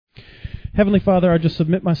Heavenly Father, I just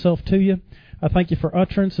submit myself to you. I thank you for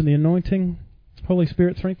utterance and the anointing. Holy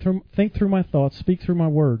Spirit, think through my thoughts, speak through my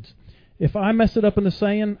words. If I mess it up in the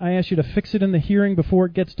saying, I ask you to fix it in the hearing before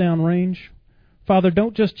it gets downrange. Father,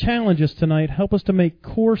 don't just challenge us tonight. Help us to make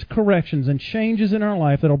course corrections and changes in our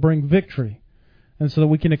life that will bring victory, and so that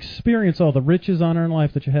we can experience all the riches on our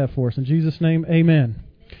life that you have for us. In Jesus' name, amen.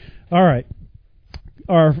 All right.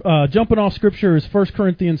 Our jumping off scripture is 1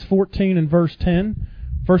 Corinthians 14 and verse 10.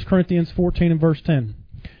 1 Corinthians 14 and verse 10.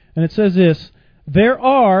 And it says this, there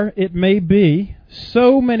are, it may be,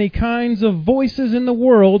 so many kinds of voices in the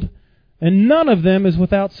world, and none of them is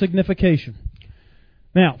without signification.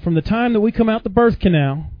 Now, from the time that we come out the birth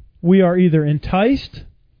canal, we are either enticed,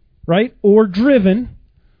 right, or driven,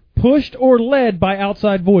 pushed or led by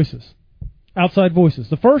outside voices. Outside voices.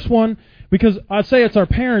 The first one, because I'd say it's our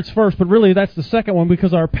parents first, but really that's the second one,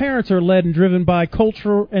 because our parents are led and driven by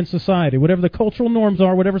culture and society. Whatever the cultural norms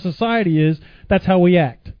are, whatever society is, that's how we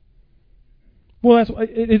act. Well,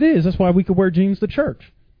 it is. That's why we could wear jeans to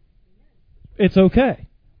church. It's okay.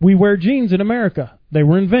 We wear jeans in America. They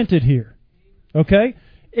were invented here. Okay?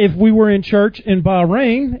 If we were in church in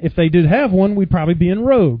Bahrain, if they did have one, we'd probably be in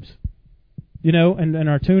robes. You know, and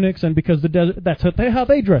our tunics, and because the desert, that's how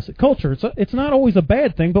they dress it. Culture. It's not always a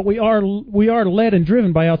bad thing, but we are led and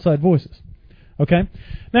driven by outside voices. Okay?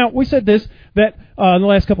 Now, we said this, that in the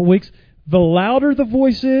last couple of weeks, the louder the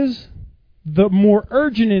voice is, the more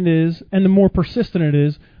urgent it is, and the more persistent it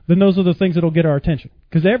is, then those are the things that will get our attention.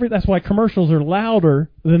 Because that's why commercials are louder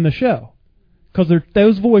than the show. Because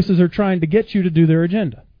those voices are trying to get you to do their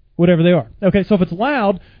agenda, whatever they are. Okay, so if it's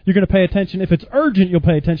loud, you're going to pay attention. If it's urgent, you'll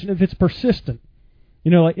pay attention. If it's persistent. You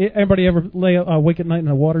know, like, everybody ever lay awake at night and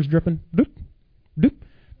the water's dripping? Doop, doop.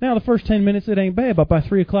 Now, the first 10 minutes, it ain't bad, but by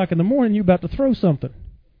 3 o'clock in the morning, you're about to throw something.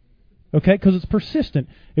 Okay, because it's persistent.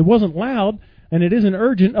 It wasn't loud, and it isn't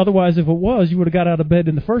urgent. Otherwise, if it was, you would have got out of bed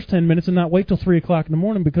in the first 10 minutes and not wait till 3 o'clock in the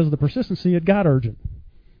morning because of the persistency. It got urgent,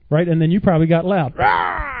 right? And then you probably got loud,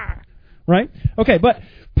 right? Okay, but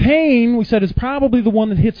pain, we said, is probably the one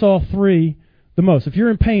that hits all three the most. If you're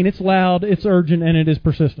in pain, it's loud, it's urgent, and it is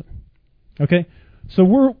persistent. Okay,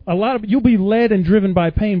 so you'll be led and driven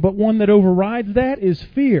by pain, but one that overrides that is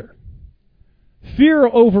fear. Fear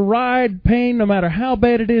will override pain no matter how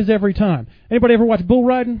bad it is every time. Anybody ever watch bull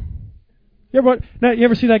riding? You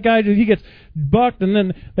ever see that guy? He gets bucked and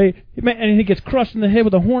then he gets crushed in the head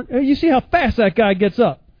with a horn. You see how fast that guy gets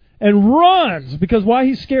up and runs, because why?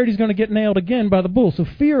 He's scared he's going to get nailed again by the bull. So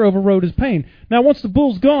fear overrode his pain. Now once the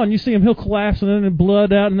bull's gone, you see him, he'll collapse and then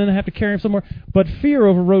blood out and then they have to carry him somewhere. But fear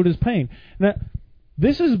overrode his pain. Now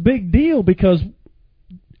this is a big deal because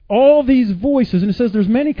all these voices, and it says there's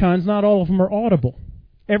many kinds, not all of them are audible.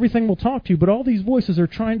 Everything will talk to you, but all these voices are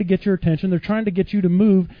trying to get your attention. They're trying to get you to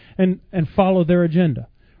move and follow their agenda.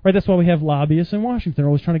 Right? That's why we have lobbyists in Washington. They're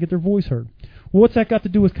always trying to get their voice heard. Well, what's that got to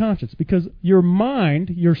do with conscience? Because your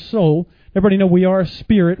mind, your soul, everybody know we are a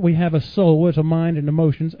spirit. We have a soul. It's a mind and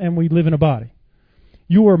emotions, and we live in a body.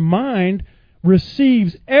 Your mind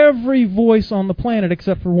receives every voice on the planet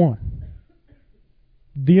except for one.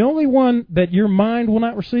 The only one that your mind will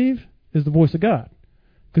not receive is the voice of God.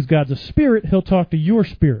 Because God's a spirit, He'll talk to your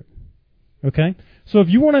spirit. Okay? So if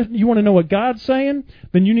you want to know what God's saying,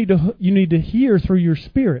 then you need to hear through your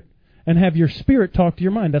spirit and have your spirit talk to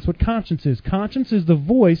your mind. That's what conscience is. Conscience is the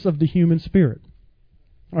voice of the human spirit.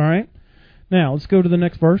 All right? Now, let's go to the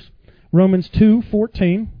next verse. Romans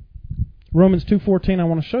 2:14. Romans 2:14, I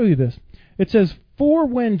want to show you this. It says, "For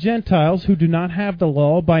when Gentiles who do not have the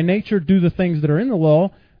law by nature do the things that are in the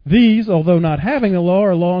law, these, although not having the law,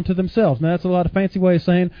 are law unto themselves." Now, that's a lot of fancy way of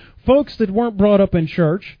saying folks that weren't brought up in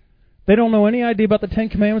church, they don't know any idea about the Ten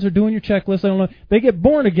Commandments or doing your checklist. They don't know. They get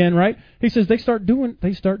born again, right? He says they start doing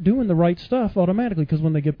the right stuff automatically, because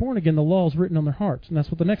when they get born again, the law is written on their hearts. And that's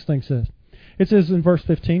what the next thing says. It says in verse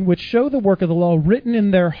 15, "Which show the work of the law written in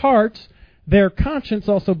their hearts, their conscience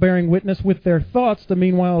also bearing witness with their thoughts, the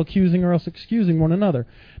meanwhile accusing or else excusing one another."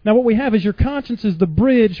 Now what we have is your conscience is the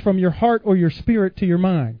bridge from your heart or your spirit to your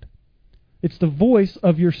mind. It's the voice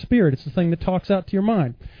of your spirit. It's the thing that talks out to your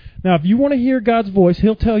mind. Now if you want to hear God's voice,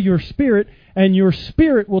 He'll tell your spirit, and your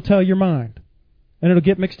spirit will tell your mind. And it'll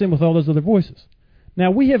get mixed in with all those other voices. Now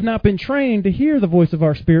we have not been trained to hear the voice of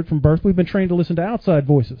our spirit from birth. We've been trained to listen to outside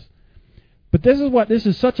voices. But this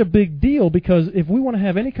is such a big deal, because if we want to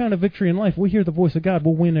have any kind of victory in life, we hear the voice of God,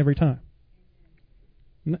 we'll win every time.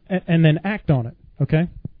 And then act on it, okay?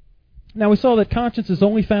 Now we saw that conscience is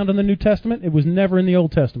only found in the New Testament. It was never in the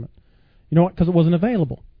Old Testament. You know what? Because it wasn't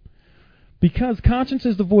available. Because conscience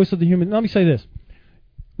is the voice of the human. Let me say this.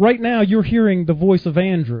 Right now you're hearing the voice of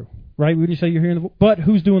Andrew, right? When you say you're hearing but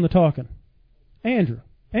who's doing the talking? Andrew.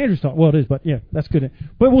 Andrew's talking. Well, it is, but yeah, that's good.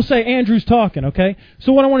 But we'll say Andrew's talking, okay?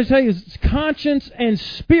 So what I want to tell you is conscience and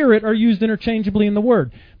spirit are used interchangeably in the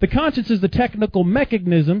Word. The conscience is the technical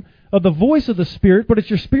mechanism of the voice of the Spirit, but it's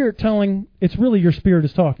your spirit telling, it's really your spirit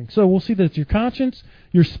is talking. So we'll see that it's your conscience,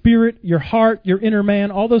 your spirit, your heart, your inner man,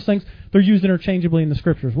 all those things, they're used interchangeably in the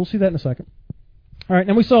Scriptures. We'll see that in a second. All right,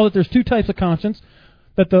 and we saw that there's two types of conscience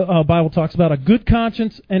that the Bible talks about, a good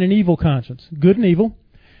conscience and an evil conscience, good and evil.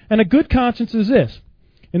 And a good conscience is this.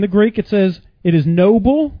 In the Greek, it says, it is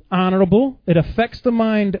noble, honorable, it affects the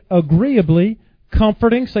mind agreeably,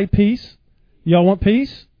 comforting, say peace. Y'all want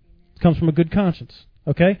peace? It comes from a good conscience.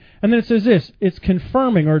 Okay? And then it says this, it's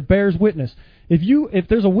confirming or it bears witness. If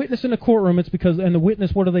there's a witness in the courtroom, it's because, and the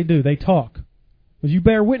witness, what do? They talk. Because you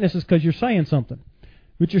bear witness is because you're saying something.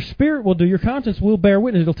 What your spirit will do, your conscience will bear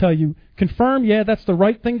witness. It'll tell you, confirm, yeah, that's the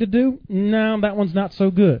right thing to do. No, that one's not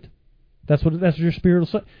so good. That's what your spirit will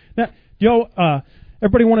say. Now, y'all,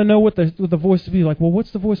 everybody want to know what the voice will be like. Well,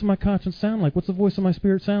 what's the voice of my conscience sound like? What's the voice of my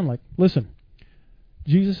spirit sound like? Listen,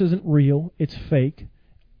 Jesus isn't real. It's fake.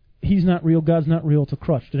 He's not real. God's not real. It's a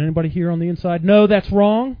crutch. Did anybody hear on the inside? No, that's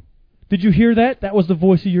wrong. Did you hear that? That was the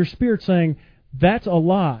voice of your spirit saying, that's a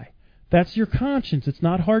lie. That's your conscience. It's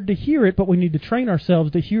not hard to hear it, but we need to train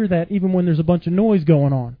ourselves to hear that even when there's a bunch of noise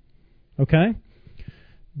going on. Okay?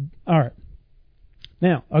 All right.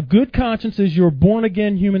 Now, a good conscience is your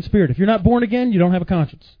born-again human spirit. If you're not born again, you don't have a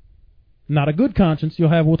conscience. Not a good conscience,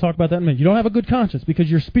 we'll talk about that in a minute. You don't have a good conscience because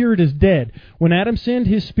your spirit is dead. When Adam sinned,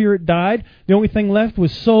 his spirit died. The only thing left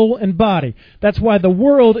was soul and body. That's why the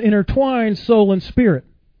world intertwines soul and spirit.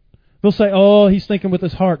 They'll say, oh, he's thinking with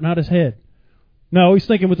his heart, not his head. No, he's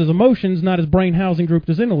thinking with his emotions, not his brain housing group,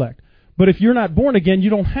 his intellect. But if you're not born again, you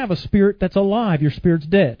don't have a spirit that's alive. Your spirit's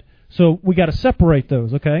dead. So we got to separate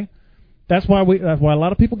those, okay? That's why a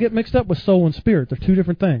lot of people get mixed up with soul and spirit. They're two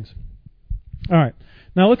different things. All right.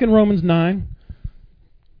 Now look in Romans 9.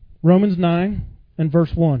 Romans 9 and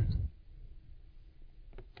verse 1.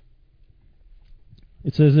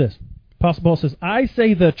 It says this. Apostle Paul says, I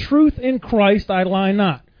say the truth in Christ, I lie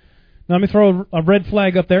not. Now let me throw a red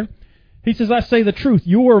flag up there. He says, I say the truth.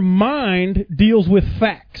 Your mind deals with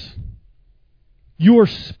facts. Your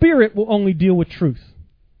spirit will only deal with truth.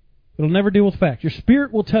 It'll never deal with facts. Your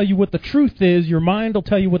spirit will tell you what the truth is. Your mind will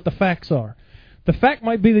tell you what the facts are. The fact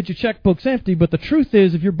might be that your checkbook's empty, but the truth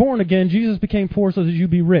is, if you're born again, Jesus became poor so that you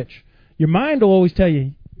be rich. Your mind will always tell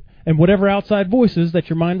you, and whatever outside voices that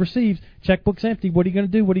your mind receives, checkbook's empty, what are you going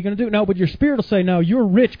to do? What are you going to do? No, but your spirit will say, no, you're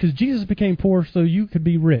rich because Jesus became poor so you could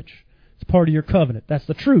be rich. It's part of your covenant. That's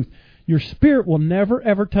the truth. Your spirit will never,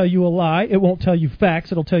 ever tell you a lie. It won't tell you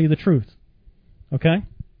facts. It'll tell you the truth. Okay?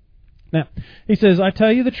 Now, he says, I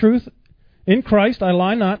tell you the truth. In Christ I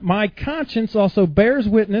lie not. My conscience also bears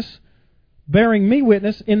witness, bearing me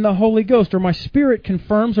witness in the Holy Ghost, or my spirit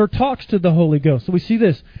confirms or talks to the Holy Ghost. So we see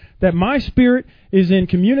this, that my spirit is in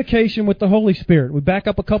communication with the Holy Spirit. We back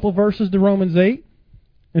up a couple verses to Romans 8.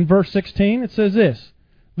 In verse 16, it says this,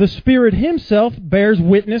 the Spirit Himself bears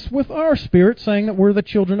witness with our spirit, saying that we're the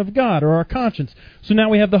children of God, or our conscience. So now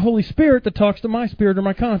we have the Holy Spirit that talks to my spirit or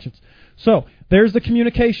my conscience. So, there's the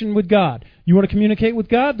communication with God. You want to communicate with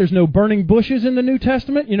God? There's no burning bushes in the New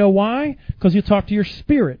Testament. You know why? Because you talk to your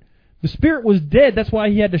spirit. The spirit was dead. That's why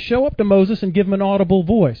he had to show up to Moses and give him an audible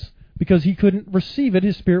voice, because he couldn't receive it.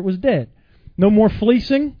 His spirit was dead. No more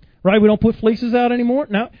fleecing, right? We don't put fleeces out anymore.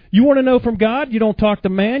 Now, you want to know from God, you don't talk to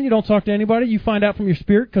man, you don't talk to anybody. You find out from your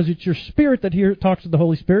spirit, because it's your spirit that talks to the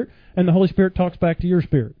Holy Spirit, and the Holy Spirit talks back to your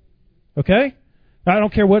spirit. Okay? I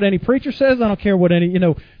don't care what any preacher says. I don't care what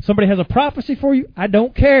somebody has a prophecy for you. I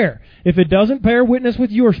don't care. If it doesn't bear witness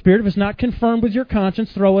with your spirit, if it's not confirmed with your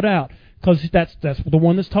conscience, throw it out. Because that's the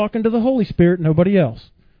one that's talking to the Holy Spirit, nobody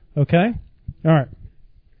else. Okay? All right.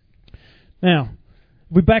 Now,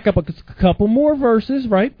 we back up a couple more verses,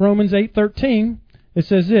 right? Romans 8:13. It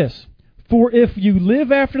says this, for if you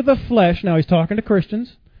live after the flesh, now he's talking to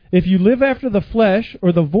Christians, if you live after the flesh,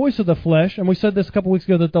 or the voice of the flesh, and we said this a couple weeks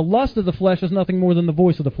ago, that the lust of the flesh is nothing more than the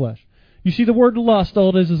voice of the flesh. You see the word lust,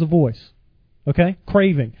 all it is a voice. Okay?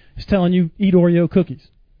 Craving. It's telling you, eat Oreo cookies.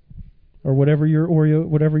 Or whatever your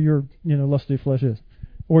lust of your flesh is.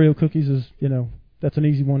 Oreo cookies is, that's an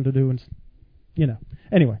easy one to do, and,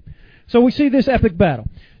 Anyway. So we see this epic battle.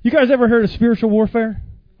 You guys ever heard of spiritual warfare?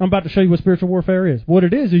 I'm about to show you what spiritual warfare is. What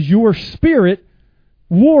it is your spirit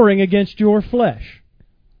warring against your flesh.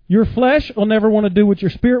 Your flesh will never want to do what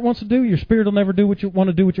your spirit wants to do. Your spirit will never do what you want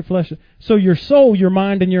to do with your flesh. So your soul, your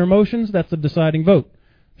mind, and your emotions, that's the deciding vote.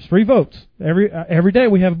 There's 3 votes. Every day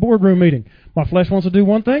we have a boardroom meeting. My flesh wants to do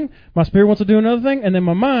one thing, my spirit wants to do another thing, and then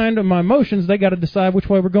my mind and my emotions, they got to decide which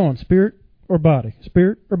way we're going, spirit or body.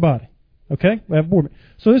 Spirit or body. Okay?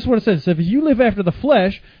 So this is what it says. It says, if you live after the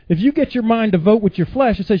flesh, if you get your mind to vote with your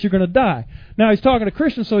flesh, it says you're going to die. Now, he's talking to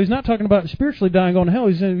Christians, so he's not talking about spiritually dying, going to hell.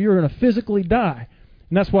 He's saying you're going to physically die.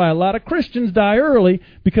 And that's why a lot of Christians die early,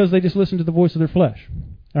 because they just listen to the voice of their flesh.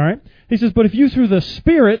 All right? He says, but if you through the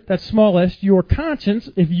Spirit, that's small s, your conscience,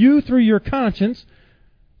 if you through your conscience,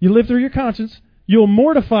 you live through your conscience, you'll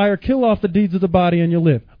mortify or kill off the deeds of the body and you'll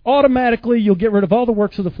live. Automatically, you'll get rid of all the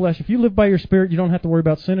works of the flesh. If you live by your Spirit, you don't have to worry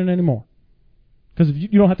about sinning anymore. Because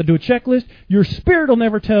you don't have to do a checklist. Your Spirit will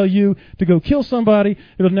never tell you to go kill somebody.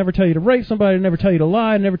 It'll never tell you to rape somebody. It'll never tell you to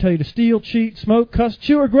lie. It'll never tell you to steal, cheat, smoke, cuss,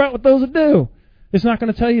 chew, or go out with those that do. It's not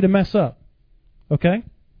going to tell you to mess up. Okay?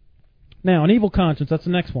 Now, an evil conscience, that's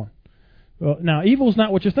the next one. Now, evil is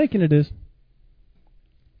not what you're thinking it is.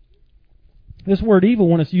 This word evil,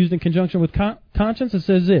 when it's used in conjunction with conscience, it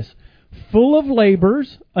says this: full of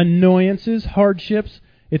labors, annoyances, hardships,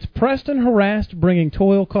 it's pressed and harassed, bringing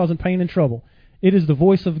toil, causing pain and trouble. It is the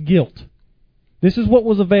voice of guilt. This is what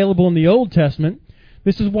was available in the Old Testament.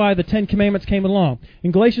 This is why the Ten Commandments came along.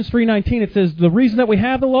 In Galatians 3:19, it says the reason that we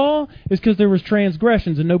have the law is because there was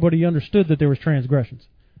transgressions, and nobody understood that there was transgressions.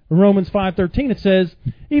 In Romans 5:13, it says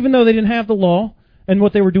even though they didn't have the law and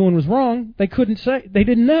what they were doing was wrong, they couldn't say, they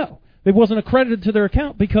didn't know. It wasn't accredited to their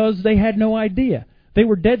account because they had no idea. They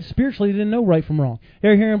were dead spiritually. They didn't know right from wrong. You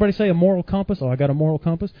ever hear anybody say a moral compass? Oh, I got a moral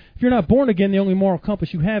compass. If you're not born again, the only moral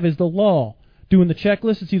compass you have is the law. Doing the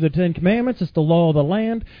checklist, it's either the Ten Commandments, it's the law of the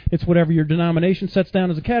land, it's whatever your denomination sets down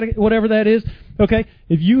as a category, whatever that is. Okay,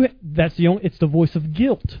 it's the voice of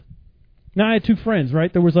guilt. Now, I had two friends,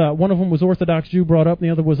 right? There was one of them was Orthodox Jew brought up, and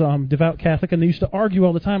the other was devout Catholic, and they used to argue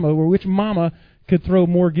all the time over which mama could throw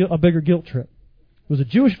a bigger guilt trip. Was it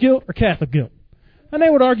Jewish guilt or Catholic guilt? And they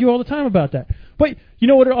would argue all the time about that. But you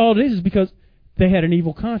know what all it is because they had an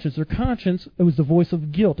evil conscience. Their conscience, it was the voice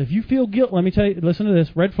of guilt. If you feel guilt, let me tell you, listen to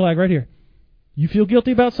this, red flag right here. You feel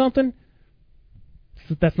guilty about something,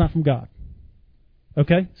 that's not from God.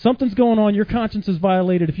 Okay? Something's going on, your conscience is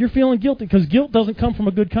violated. If you're feeling guilty, because guilt doesn't come from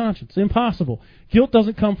a good conscience. Impossible. Guilt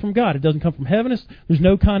doesn't come from God. It doesn't come from heaven. There's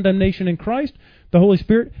no condemnation in Christ. The Holy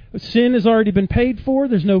Spirit, sin has already been paid for.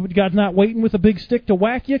 God's not waiting with a big stick to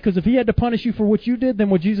whack you, because if He had to punish you for what you did, then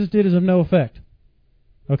what Jesus did is of no effect.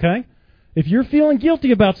 Okay? If you're feeling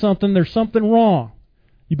guilty about something, there's something wrong.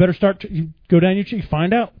 You better you go down your cheek,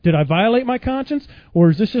 find out, did I violate my conscience?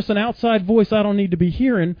 Or is this just an outside voice I don't need to be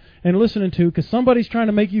hearing and listening to because somebody's trying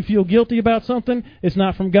to make you feel guilty about something? It's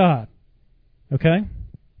not from God. Okay?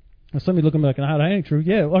 Now somebody looking like, that ain't true.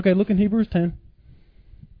 Yeah, okay, look in Hebrews 10.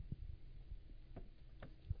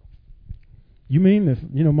 You mean if,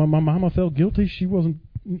 my mama felt guilty, she wasn't...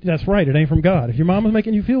 That's right, it ain't from God. If your mama's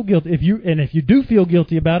making you feel guilty, if you do feel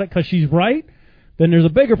guilty about it because she's right, then there's a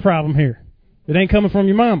bigger problem here. It ain't coming from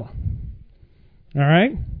your mama. All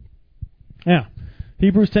right? Now,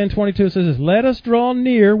 Hebrews 10:22 says this: let us draw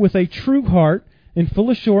near with a true heart in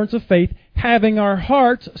full assurance of faith, having our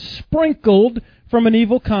hearts sprinkled from an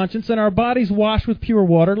evil conscience and our bodies washed with pure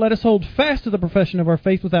water. Let us hold fast to the profession of our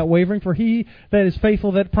faith without wavering, for He that is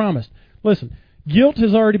faithful that promised. Listen, guilt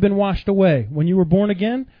has already been washed away. When you were born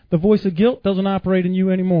again, the voice of guilt doesn't operate in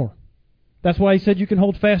you anymore. That's why He said you can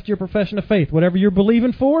hold fast to your profession of faith. Whatever you're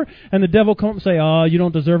believing for, and the devil come up and say, oh, you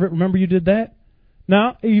don't deserve it. Remember you did that?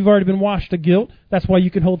 Now, you've already been washed of guilt. That's why you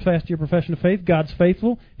can hold fast to your profession of faith. God's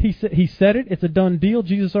faithful. He said it. It's a done deal.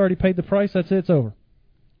 Jesus already paid the price. That's it. It's over.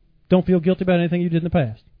 Don't feel guilty about anything you did in the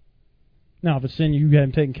past. Now, if it's sin you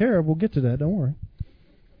haven't taken care of, we'll get to that. Don't worry.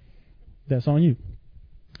 That's on you.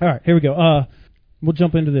 All right, here we go. We'll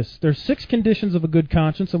jump into this. There's 6 conditions of a good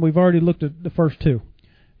conscience, and we've already looked at the first 2.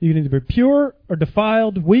 You can either be pure or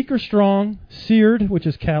defiled, weak or strong, seared, which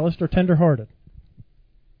is calloused, or tender-hearted.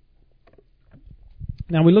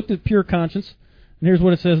 Now, we looked at pure conscience, and here's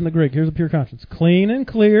what it says in the Greek. Here's a pure conscience. Clean and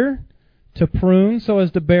clear, to prune so as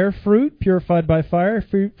to bear fruit, purified by fire,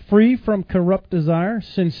 free from corrupt desire,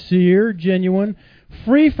 sincere, genuine,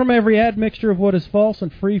 free from every admixture of what is false,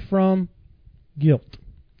 and free from guilt.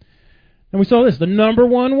 And we saw this. The number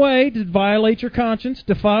one way to violate your conscience,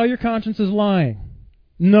 defile your conscience, is lying.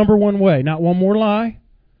 Number one way. Not one more lie.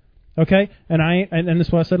 Okay? And this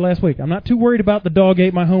is what I said last week. I'm not too worried about the dog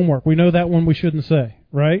ate my homework. We know that one we shouldn't say.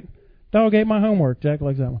 Right? Dog ate my homework. Jack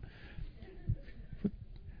likes that one.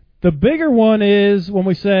 The bigger one is when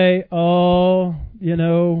we say, oh,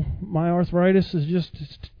 my arthritis is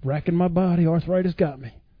just wrecking my body. Arthritis got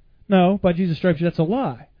me. No, by Jesus' stripes, that's a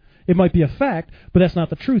lie. It might be a fact, but that's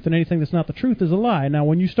not the truth. And anything that's not the truth is a lie. Now,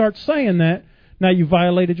 when you start saying that, now you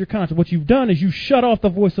violated your conscience. What you've done is you shut off the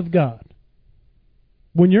voice of God.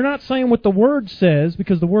 When you're not saying what the Word says,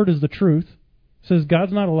 because the Word is the truth, It says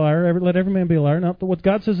God's not a liar. Let every man be a liar. No, what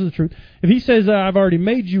God says is the truth. If He says, I've already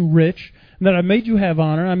made you rich, and that I made you have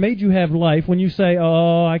honor, I made you have life, when you say,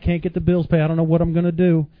 oh, I can't get the bills paid, I don't know what I'm going to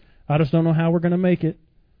do, I just don't know how we're going to make it,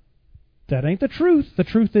 that ain't the truth. The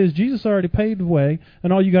truth is Jesus already paid the way,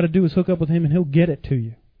 and all you got to do is hook up with Him, and He'll get it to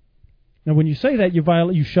you. Now, when you say that,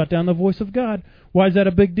 you shut down the voice of God. Why is that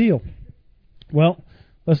a big deal? Well,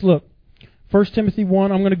 let's look. 1 Timothy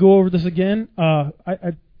 1, I'm going to go over this again.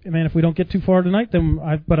 Man, if we don't get too far tonight,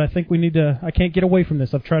 but I think we need to, I can't get away from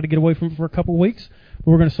this. I've tried to get away from it for a couple of weeks,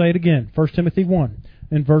 but we're going to say it again. 1 Timothy 1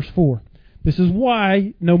 in verse 4. This is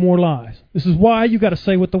why no more lies. This is why you got to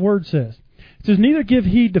say what the Word says. It says, neither give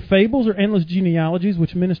heed to fables or endless genealogies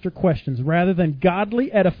which minister questions, rather than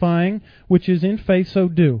godly edifying, which is in faith, so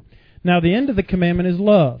do. Now the end of the commandment is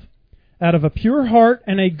love, out of a pure heart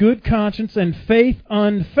and a good conscience and faith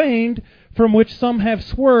unfeigned, from which some have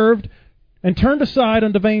swerved and turned aside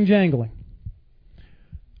unto vain jangling.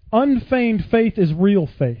 Unfeigned faith is real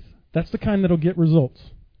faith. That's the kind that'll get results.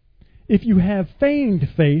 If you have feigned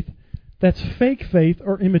faith, that's fake faith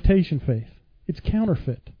or imitation faith. It's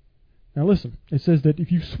counterfeit. Now listen, it says that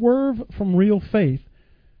if you swerve from real faith,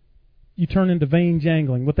 you turn into vain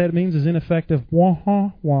jangling. What that means is ineffective.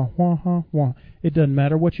 Wah-ha, wah-ha, wah. It doesn't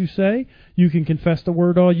matter what you say. You can confess the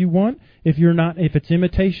word all you want. If it's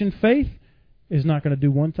imitation faith, it's not going to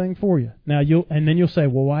do one thing for you. Now then you'll say,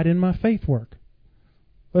 well, why didn't my faith work?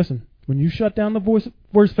 Listen, when you shut down the voice,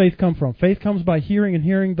 where's faith come from? Faith comes by hearing, and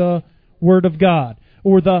hearing the Word of God,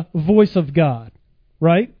 or the voice of God,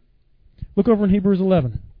 right? Look over in Hebrews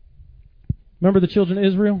 11. Remember the children of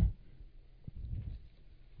Israel?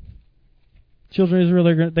 Children of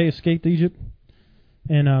Israel, they escaped Egypt,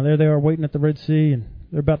 and there they are waiting at the Red Sea, and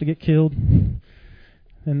they're about to get killed, and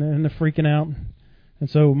they're freaking out. And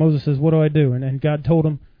so Moses says, what do I do? And God told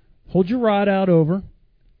him, hold your rod out over,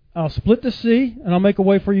 I'll split the sea, and I'll make a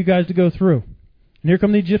way for you guys to go through. And here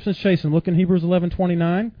come the Egyptians chasing. Look in Hebrews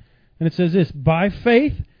 11:29, and it says this, by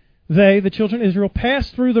faith they, the children of Israel,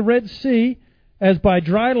 passed through the Red Sea as by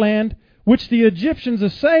dry land, which the Egyptians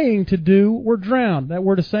essaying to do were drowned. That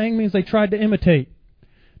word essaying means they tried to imitate.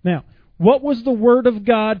 Now, what was the word of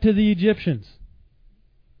God to the Egyptians?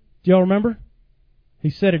 Do y'all remember? He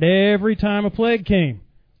said it every time a plague came.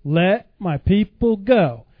 Let my people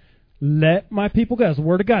go. Let my people go. It's the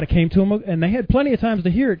word of God. It came to them, and they had plenty of times to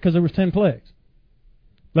hear it because there was 10 plagues.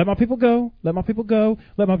 Let my people go. Let my people go.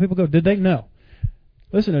 Let my people go. Did they? No.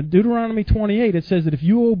 Listen, in Deuteronomy 28, it says that if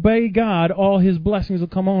you obey God, all His blessings will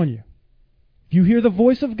come on you. If you hear the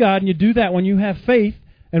voice of God and you do that when you have faith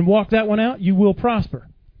and walk that one out, you will prosper.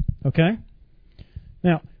 Okay?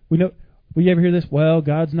 Now, we ever hear this? Well,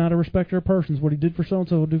 God's not a respecter of persons. What He did for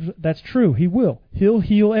so-and-so will do for... That's true. He will. He'll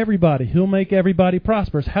heal everybody. He'll make everybody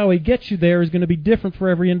prosperous. How He gets you there is going to be different for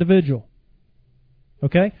every individual.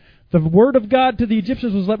 Okay? The word of God to the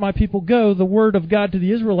Egyptians was, let my people go. The word of God to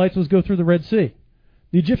the Israelites was, go through the Red Sea.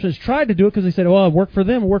 The Egyptians tried to do it because they said, well, it'll work for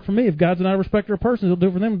them, it'll work for me. If God's not a respecter of persons, He'll do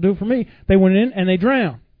it for them, He'll do it for me. They went in and they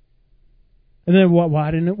drowned. And then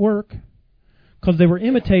why didn't it work? Because they were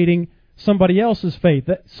imitating somebody else's faith.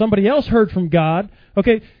 That somebody else heard from God.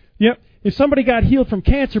 Okay, if somebody got healed from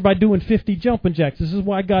cancer by doing 50 jumping jacks, this is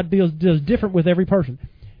why God does different with every person.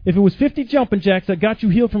 If it was 50 jumping jacks that got you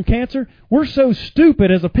healed from cancer, we're so stupid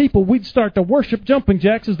as a people, we'd start to worship jumping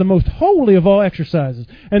jacks as the most holy of all exercises.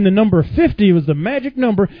 And the number 50 was the magic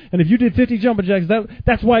number, and if you did 50 jumping jacks,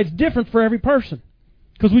 that's why it's different for every person.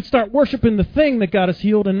 Because we'd start worshiping the thing that got us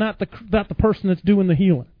healed and not the person that's doing the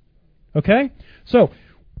healing. Okay? So,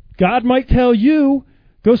 God might tell you,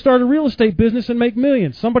 go start a real estate business and make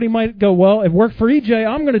millions. Somebody might go, well, it worked for EJ,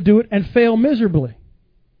 I'm going to do it, and fail miserably.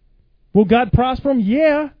 Will God prosper them?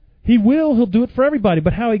 Yeah, He will. He'll do it for everybody.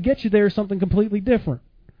 But how He gets you there is something completely different.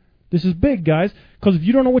 This is big, guys, because if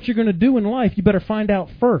you don't know what you're going to do in life, you better find out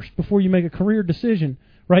first before you make a career decision,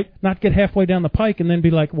 right? Not get halfway down the pike and then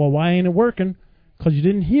be like, well, why ain't it working? Because you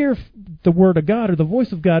didn't hear the Word of God or the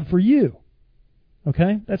voice of God for you.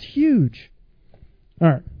 Okay? That's huge. All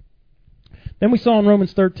right. Then we saw in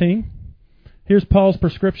Romans 13, here's Paul's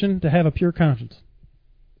prescription to have a pure conscience.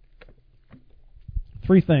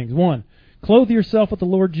 3 things. 1, clothe yourself with the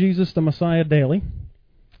Lord Jesus, the Messiah, daily.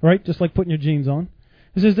 Right? Just like putting your jeans on.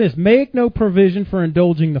 It says this, make no provision for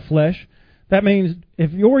indulging the flesh. That means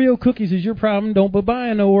if Oreo cookies is your problem, don't be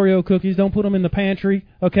buying no Oreo cookies. Don't put them in the pantry.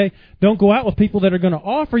 Okay? Don't go out with people that are going to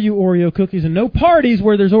offer you Oreo cookies, and no parties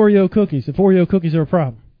where there's Oreo cookies if Oreo cookies are a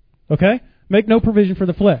problem. Okay? Make no provision for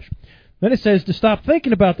the flesh. Then it says to stop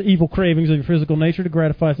thinking about the evil cravings of your physical nature to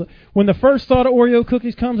gratify. When the first thought of Oreo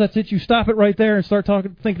cookies comes, that's it. You stop it right there and start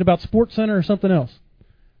thinking about Sports Center or something else.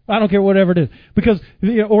 I don't care, whatever it is. Because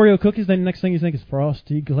Oreo cookies, then the next thing you think is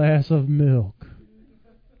frosty glass of milk,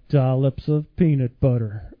 dollops of peanut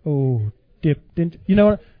butter. Oh, dipped in. You know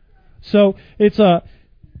what? So it's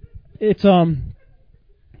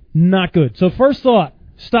not good. So first thought,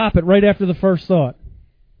 stop it right after the first thought.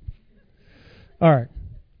 All right.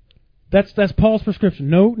 That's Paul's prescription.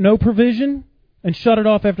 No provision, and shut it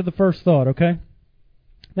off after the first thought, okay?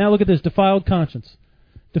 Now look at this, defiled conscience.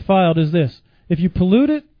 Defiled is this. If you pollute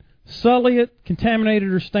it, sully it, contaminate it,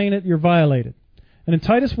 or stain it, you're violated. And in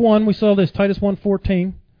Titus 1, we saw this, Titus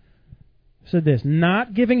 1:14 said this,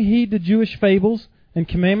 not giving heed to Jewish fables and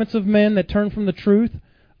commandments of men that turn from the truth,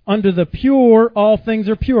 under the pure all things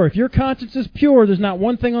are pure. If your conscience is pure, there's not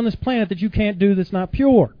one thing on this planet that you can't do that's not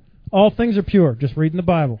pure. All things are pure. Just reading the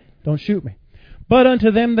Bible. Don't shoot me. But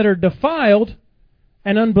unto them that are defiled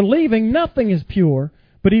and unbelieving, nothing is pure,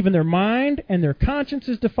 but even their mind and their conscience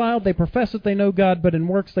is defiled. They profess that they know God, but in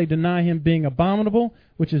works they deny Him, being abominable,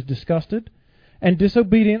 which is disgusted, and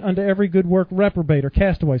disobedient unto every good work, reprobate or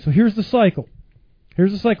cast away. So here's the cycle.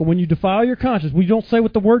 Here's the cycle. When you defile your conscience, when you don't say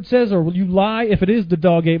what the Word says, or you lie, if it is the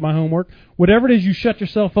dog ate my homework, whatever it is, you shut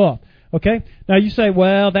yourself up. Okay? Now you say,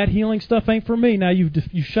 well, that healing stuff ain't for me. Now you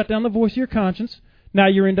shut down the voice of your conscience. Now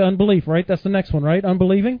you're into unbelief, right? That's the next one, right?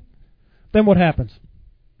 Unbelieving. Then what happens?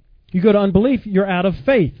 You go to unbelief, you're out of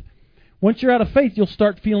faith. Once you're out of faith, you'll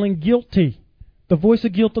start feeling guilty. The voice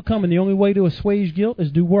of guilt will come, and the only way to assuage guilt is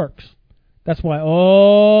do works. That's why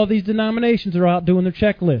all these denominations are out doing their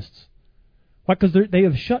checklists. Why? Because they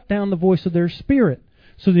have shut down the voice of their spirit.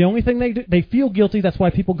 So the only thing they do, they feel guilty. That's why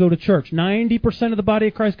people go to church. 90% of the body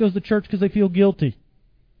of Christ goes to church because they feel guilty.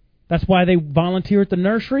 That's why they volunteer at the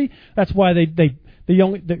nursery. That's why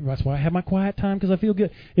that's why I have my quiet time, because I feel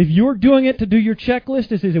good. If you're doing it to do your checklist,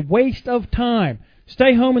 this is a waste of time.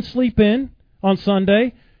 Stay home and sleep in on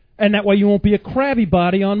Sunday, and that way you won't be a crabby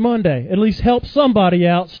body on Monday. At least help somebody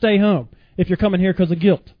out. Stay home if you're coming here because of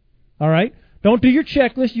guilt. All right? Don't do your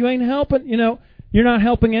checklist. You ain't helping. You're not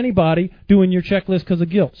helping anybody doing your checklist because of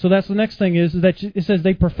guilt. So that's the next thing is that it says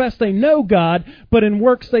they profess they know God, but in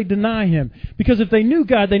works they deny Him. Because if they knew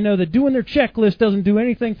God, they know that doing their checklist doesn't do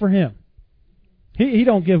anything for Him. He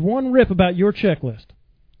don't give one rip about your checklist.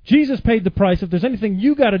 Jesus paid the price. If there's anything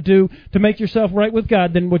you got to do to make yourself right with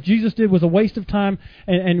God, then what Jesus did was a waste of time.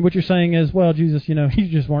 And what you're saying is, well, Jesus, you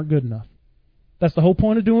just weren't good enough. That's the whole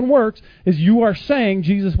point of doing works, is you are saying,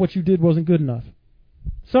 Jesus, what you did wasn't good enough.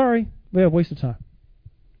 Sorry, we have a waste of time.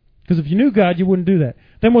 Because if you knew God, you wouldn't do that.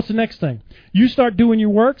 Then what's the next thing? You start doing your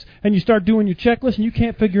works, and you start doing your checklist, and you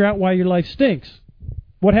can't figure out why your life stinks.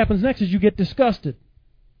 What happens next is you get disgusted.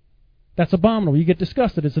 That's abominable. You get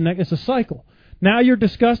disgusted. It's a cycle. Now you're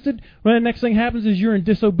disgusted. Well, the next thing happens is you're in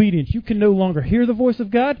disobedience. You can no longer hear the voice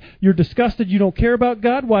of God. You're disgusted. You don't care about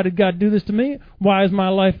God. Why did God do this to me? Why is my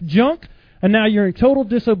life junk? And now you're in total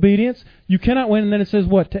disobedience. You cannot win. And then it says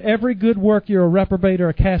what? To every good work you're a reprobate or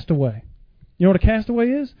a castaway. You know what a castaway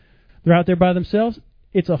is? They're out there by themselves.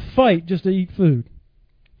 It's a fight just to eat food.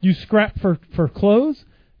 You scrap for clothes.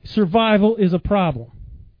 Survival is a problem.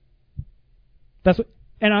 That's what.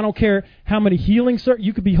 And I don't care how many healing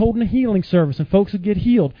you could be holding a healing service and folks would get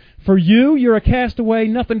healed. For you, you're a castaway.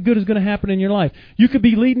 Nothing good is going to happen in your life. You could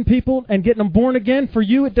be leading people and getting them born again. For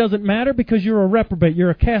you, it doesn't matter because you're a reprobate.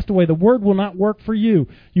 You're a castaway. The word will not work for you.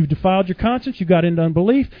 You've defiled your conscience. You got into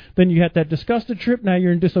unbelief. Then you had that disgusted trip. Now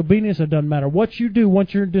you're in disobedience. It doesn't matter what you do.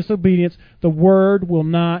 Once you're in disobedience, the word will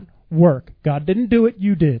not work. God didn't do it.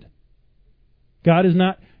 You did. God's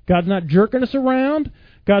not jerking us around.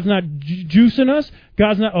 God's not juicing us.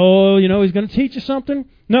 God's not, He's going to teach us something.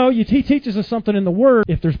 No, He teaches us something in the Word.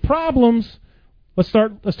 If there's problems, let's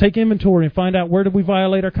take inventory and find out where did we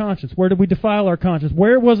violate our conscience? Where did we defile our conscience?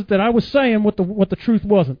 Where was it that I was saying what the truth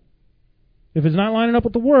wasn't? If it's not lining up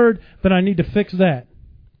with the Word, then I need to fix that.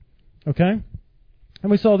 Okay?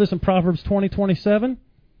 And we saw this in Proverbs 20:27.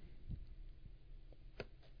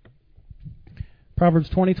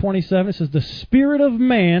 Proverbs 20:27, it says, the spirit of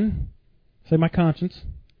man, say my conscience,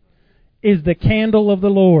 is the candle of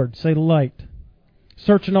the Lord, say light,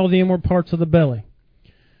 searching all the inward parts of the belly.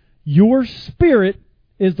 Your spirit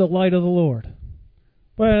is the light of the Lord.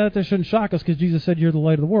 Well, that shouldn't shock us because Jesus said you're the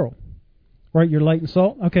light of the world. Right? You're light and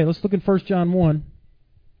salt. Okay, let's look in 1 John 1.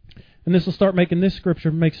 And this will start making this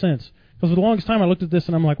scripture make sense. Because for the longest time I looked at this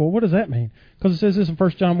and I'm like, well, what does that mean? Because it says this in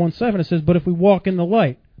 1 John 1:7. It says, but if we walk in the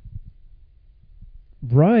light.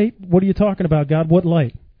 Right? What are you talking about, God? What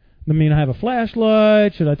light? I mean, I have a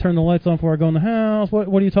flashlight. Should I turn the lights on before I go in the house? What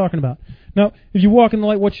are you talking about? Now, if you walk in the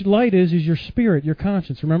light, what your light is your spirit, your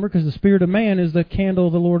conscience. Remember, because the spirit of man is the candle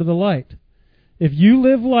of the Lord of the light. If you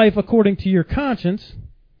live life according to your conscience,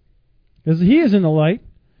 as He is in the light,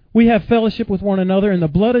 we have fellowship with one another, and the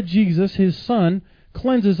blood of Jesus, His Son,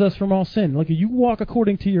 cleanses us from all sin. Look, you walk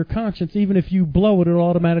according to your conscience, even if you blow it, it'll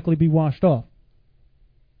automatically be washed off.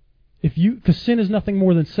 Because sin is nothing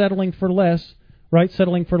more than settling for less, right?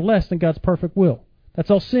 Settling for less than God's perfect will. That's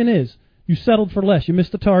all sin is. You settled for less. You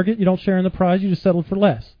missed the target. You don't share in the prize. You just settled for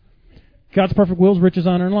less. God's perfect will is riches,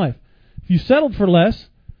 honor, and life. If you settled for less,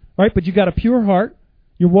 right, but you got a pure heart,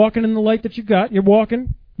 you're walking in the light that you got, you're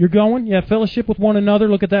walking, you're going, you have fellowship with one another.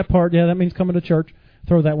 Look at that part. Yeah, that means coming to church.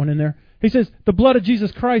 Throw that one in there. He says, the blood of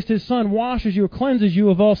Jesus Christ, His Son, washes you or cleanses you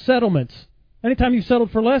of all settlements. Anytime you've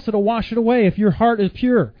settled for less, it'll wash it away if your heart is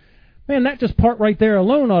pure. Man, that just part right there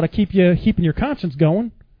alone ought to keep you keeping your conscience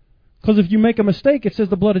going. Because if you make a mistake, it says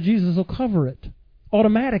the blood of Jesus will cover it.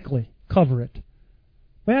 Automatically cover it.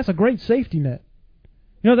 Man, that's a great safety net.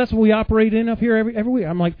 You know, that's what we operate in up here every week.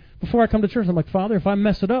 I'm like, before I come to church, I'm like, Father, if I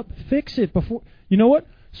mess it up, fix it before. You know what?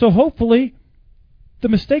 So hopefully, the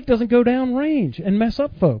mistake doesn't go down range and mess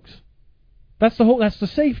up folks. That's the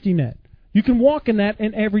safety net. You can walk in that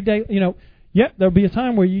in every day. You know, yep, there'll be a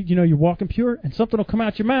time where you're walking pure and something will come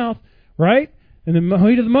out your mouth, right? And in the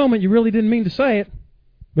heat of the moment, you really didn't mean to say it,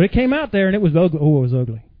 but it came out there and it was ugly. Oh, it was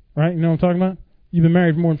ugly, right? You know what I'm talking about? You've been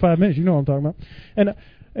married for more than 5 minutes. You know what I'm talking about. And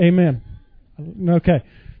amen. Okay,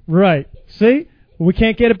 right. See, we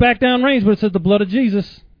can't get it back down range, but it says the blood of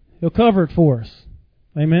Jesus, He'll cover it for us.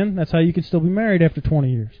 Amen. That's how you can still be married after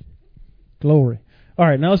 20 years. Glory. All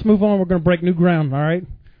right, now let's move on. We're going to break new ground, all right?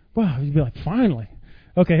 Wow, you'd be like, finally.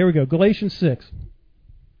 Okay, here we go. Galatians 6.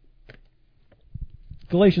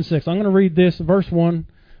 Galatians 6. I'm going to read this, verse 1. I'm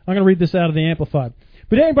going to read this out of the Amplified.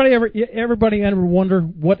 But everybody ever wonder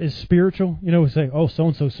what is spiritual? You know, we say, oh,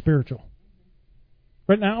 so-and-so's spiritual.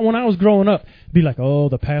 Right now, when I was growing up, it'd be like, oh,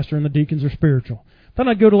 the pastor and the deacons are spiritual. Then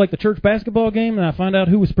I'd go to like the church basketball game and I'd find out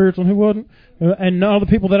who was spiritual and who wasn't. And all the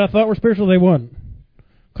people that I thought were spiritual, they wasn't.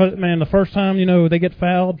 Because, man, the first time, they get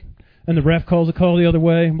fouled and the ref calls a call the other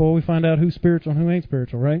way, boy, we find out who's spiritual and who ain't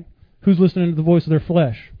spiritual, right? Who's listening to the voice of their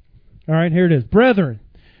flesh. All right, here it is. Brethren,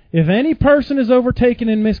 if any person is overtaken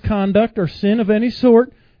in misconduct or sin of any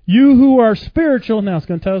sort, you who are spiritual, now it's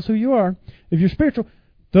going to tell us who you are. If you're spiritual,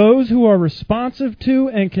 those who are responsive to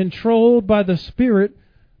and controlled by the Spirit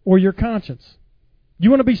or your conscience. You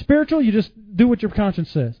want to be spiritual? You just do what your conscience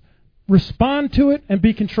says. Respond to it and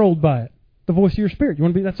be controlled by it. The voice of your spirit. You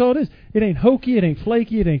want to be? That's all it is. It ain't hokey. It ain't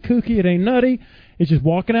flaky. It ain't kooky. It ain't nutty. It's just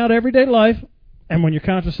walking out everyday life. And when your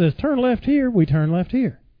conscience says turn left here, we turn left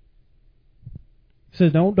here. It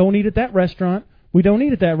says don't eat at that restaurant. We don't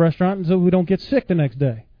eat at that restaurant, and so we don't get sick the next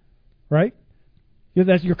day, right?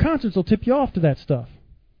 Your conscience will tip you off to that stuff.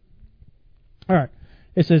 All right.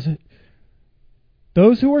 It says,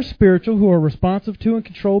 those who are spiritual, who are responsive to and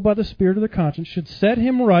controlled by the Spirit of their conscience, should set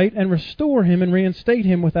him right and restore him and reinstate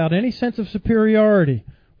him without any sense of superiority,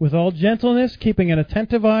 with all gentleness, keeping an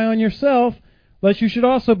attentive eye on yourself, lest you should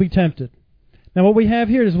also be tempted. Now what we have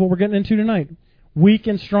here is what we're getting into tonight. Weak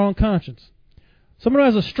and strong conscience. Someone who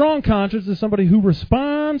has a strong conscience is somebody who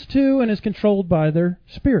responds to and is controlled by their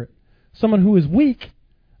spirit. Someone who is weak,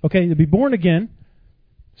 okay, to be born again,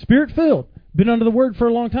 Spirit-filled, been under the Word for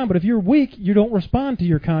a long time, but if you're weak, you don't respond to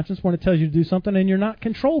your conscience when it tells you to do something, and you're not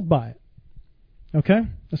controlled by it. Okay?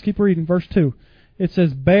 Let's keep reading. Verse 2. It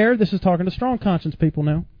says, bear, this is talking to strong conscience people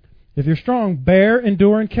now. If you're strong, bear,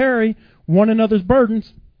 endure, and carry one another's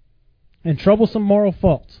burdens and troublesome moral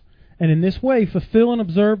faults, and in this way fulfill and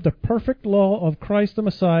observe the perfect law of Christ the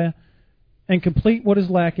Messiah and complete what is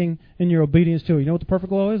lacking in your obedience to it. You know what the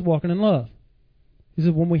perfect law is? Walking in love. He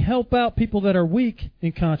said, when we help out people that are weak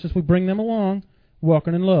in conscience, we bring them along,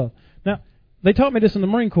 walking in love. Now, they taught me this in the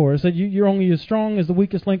Marine Corps. They said, you're only as strong as the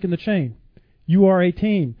weakest link in the chain. You are a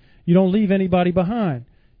team. You don't leave anybody behind.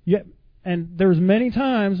 And there's many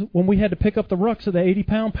times when we had to pick up the rucks of the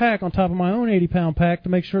 80-pound pack on top of my own 80-pound pack to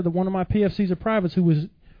make sure that one of my PFCs or privates who was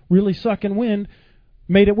really sucking wind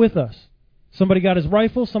made it with us. Somebody got his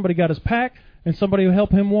rifle, somebody got his pack, and somebody will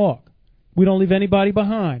help him walk. We don't leave anybody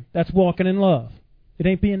behind. That's walking in love. It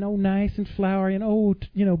ain't being, nice and flowery and,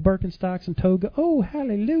 Birkenstocks and toga. Oh,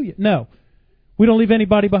 hallelujah. No. We don't leave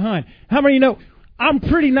anybody behind. How many of you know, I'm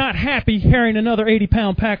pretty not happy carrying another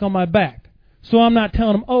 80-pound pack on my back. So I'm not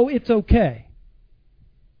telling them, it's okay.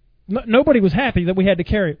 Nobody was happy that we had to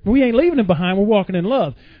carry it. We ain't leaving them behind. We're walking in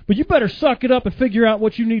love. But you better suck it up and figure out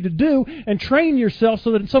what you need to do and train yourself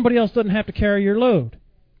so that somebody else doesn't have to carry your load.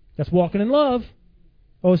 That's walking in love.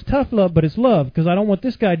 Oh, it's tough love, but it's love, because I don't want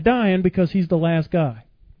this guy dying because he's the last guy.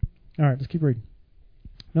 All right, let's keep reading.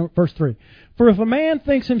 Verse 3. For if a man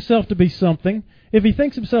thinks himself to be something If he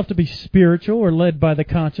thinks himself to be spiritual or led by the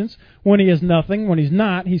conscience, when he is nothing, when he's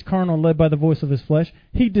not, he's carnal and led by the voice of his flesh,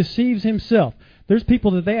 he deceives himself. There's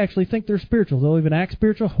people that they actually think they're spiritual. They'll even act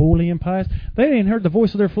spiritual, holy and pious. They ain't heard the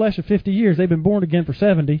voice of their flesh in 50 years. They've been born again for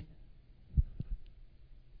 70.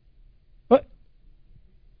 What?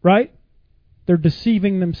 Right? They're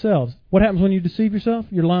deceiving themselves. What happens when you deceive yourself?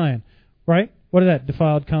 You're lying. Right? What is that?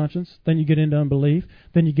 Defiled conscience. Then you get into unbelief.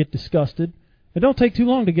 Then you get disgusted. It don't take too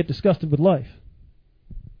long to get disgusted with life.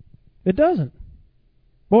 It doesn't.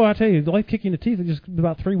 Boy, I tell you, life kicking in the teeth is just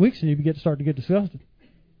about 3 weeks and you start to get disgusted.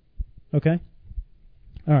 Okay?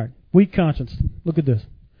 All right. Weak conscience. Look at this.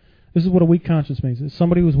 This is what a weak conscience means. It's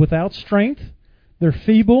somebody who's without strength, they're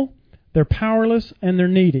feeble, they're powerless, and they're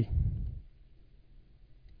needy.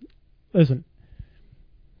 Listen,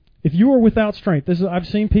 if you are without strength, I've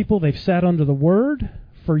seen people, they've sat under the Word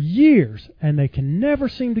for years, and they can never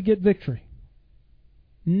seem to get victory.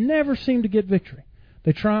 Never seem to get victory.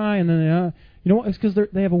 They try, and then you know what? It's because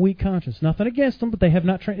they have a weak conscience. Nothing against them, but they have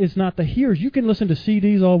not trained. It's not the hearers. You can listen to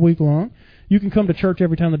CDs all week long. You can come to church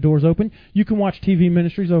every time the door's open. You can watch TV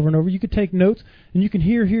ministries over and over. You can take notes, and you can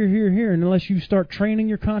hear. And unless you start training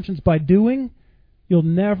your conscience by doing, you'll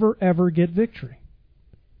never, ever get victory.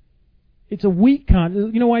 It's a weak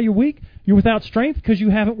conscience. You know why you're weak? You're without strength because you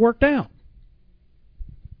haven't worked out.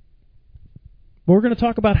 But we're going to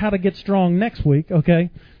talk about how to get strong next week, okay?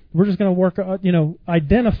 We're just going to work,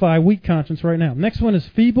 identify weak conscience right now. Next one is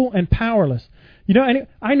feeble and powerless. You know,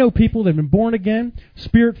 I know people that have been born again,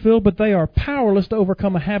 Spirit-filled, but they are powerless to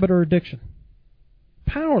overcome a habit or addiction.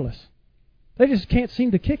 Powerless. They just can't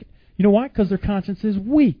seem to kick it. You know why? Because their conscience is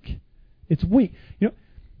weak. It's weak. You know,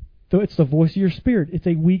 though it's the voice of your spirit. It's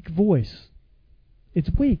a weak voice. It's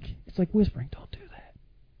weak. It's like whispering, don't do that.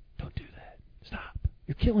 Don't do that. Stop.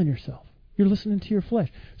 You're killing yourself. You're listening to your flesh.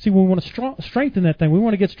 See, we want to strengthen that thing. We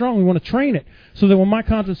want to get strong. We want to train it. So that when my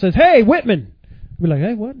conscience says, hey, Whitman, we're like,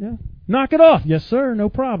 hey, what? Yeah. Knock it off. Yes, sir. No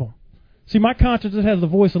problem. See, my conscience has the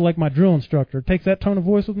voice of like my drill instructor. It takes that tone of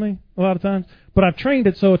voice with me a lot of times. But I've trained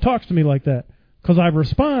it so it talks to me like that. Because I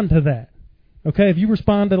respond to that. Okay? If you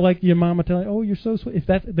respond to like your mama telling you, oh, you're so sweet.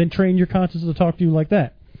 Then train your conscience to talk to you like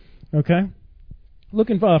that. Okay? Look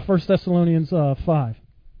in 1 Thessalonians 5.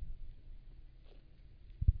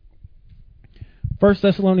 1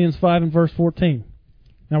 Thessalonians 5 and verse 14.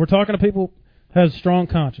 Now we're talking to people who have a strong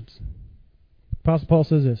conscience. Apostle Paul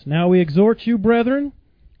says this, now we exhort you, brethren,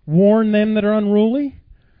 warn them that are unruly,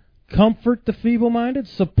 comfort the feeble-minded,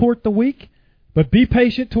 support the weak, but be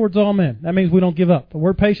patient towards all men. That means we don't give up. The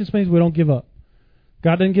word patience means we don't give up.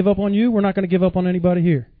 God didn't give up on you. We're not going to give up on anybody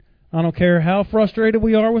here. I don't care how frustrated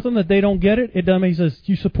we are with them that they don't get it. It doesn't mean he says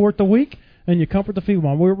you support the weak and you comfort the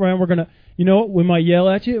feeble-minded. We're going to, you know, we might yell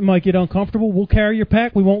at you. It might get uncomfortable. We'll carry your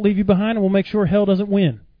pack. We won't leave you behind, and we'll make sure hell doesn't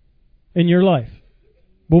win in your life.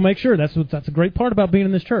 We'll make sure. That's a great part about being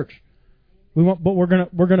in this church. But we're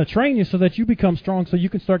gonna train you so that you become strong, so you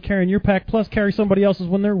can start carrying your pack plus carry somebody else's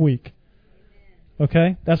when they're weak.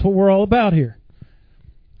 Okay, that's what we're all about here.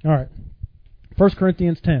 All right, 1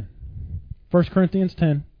 Corinthians 10. 1 Corinthians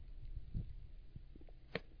 10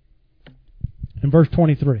 and verse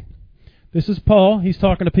 23. This is Paul. He's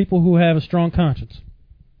talking to people who have a strong conscience.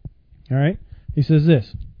 All right, he says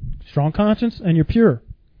this: strong conscience, and you're pure.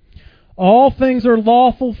 All things are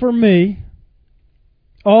lawful for me.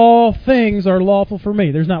 All things are lawful for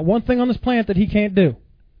me. There's not one thing on this planet that he can't do.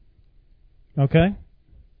 Okay?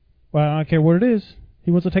 Well, I don't care what it is.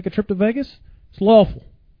 He wants to take a trip to Vegas. It's lawful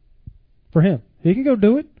for him. He can go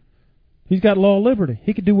do it. He's got law of liberty.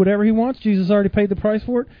 He can do whatever he wants. Jesus already paid the price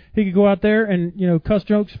for it. He could go out there and, cuss,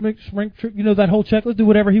 jokes, that whole checklist, do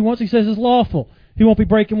whatever he wants. He says it's lawful. He won't be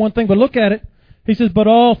breaking one thing, but look at it. He says, but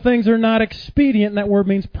all things are not expedient, and that word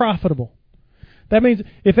means profitable. That means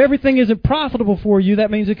if everything isn't profitable for you, that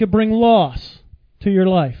means it could bring loss to your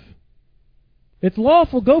life. It's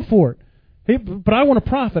lawful, go for it. But I want to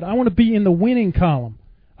profit. I want to be in the winning column.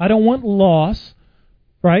 I don't want loss,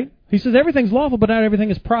 right? He says everything's lawful, but not everything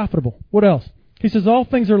is profitable. What else? He says all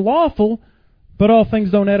things are lawful, but all things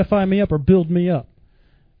don't edify me up or build me up.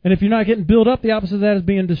 And if you're not getting built up, the opposite of that is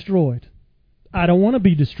being destroyed. I don't want to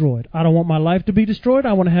be destroyed. I don't want my life to be destroyed.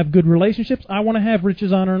 I want to have good relationships. I want to have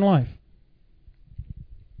riches, honor, and life.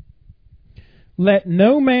 Let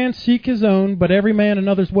no man seek his own, but every man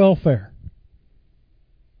another's welfare.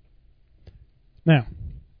 Now,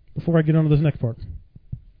 before I get on to this next part,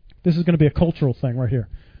 this is going to be a cultural thing right here.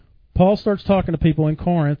 Paul starts talking to people in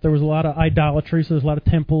Corinth. There was a lot of idolatry, so there's a lot of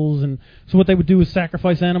temples. And so what they would do is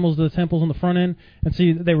sacrifice animals to the temples on the front end. And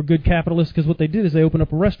see, they were good capitalists because what they did is they opened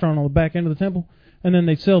up a restaurant on the back end of the temple. And then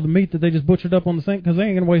they'd sell the meat that they just butchered up on the thing because they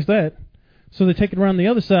ain't going to waste that. So they take it around the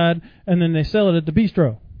other side, and then they sell it at the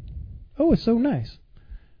bistro. Oh, it's so nice.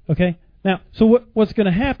 Okay? Now, so what's going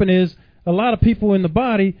to happen is a lot of people in the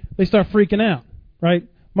body, they start freaking out, right?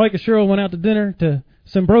 Mike and Cheryl went out to dinner to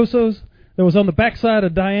Sembroso's. That was on the backside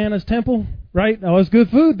of Diana's temple, right? Now, it was good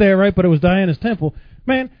food there, right? But it was Diana's temple.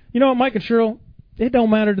 Man, you know what, Mike and Cheryl, it don't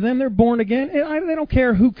matter to them. They're born again. They don't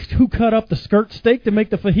care who cut up the skirt steak to make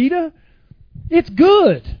the fajita. It's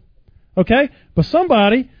good. Okay? But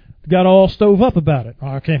somebody got all stove up about it. Oh,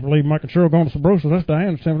 I can't believe Mike and Cheryl going to Sembroso's. That's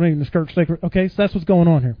Diana's temple eating the skirt steak. Okay, so that's what's going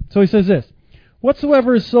on here. So he says this.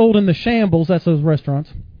 Whatsoever is sold in the shambles, that's those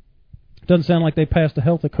restaurants. Doesn't sound like they passed a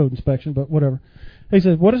health code inspection, but whatever. He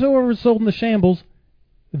says, whatsoever is sold in the shambles,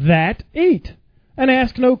 that eat. And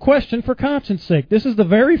ask no question for conscience sake. This is the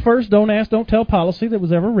very first don't ask, don't tell policy that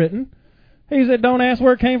was ever written. He said, don't ask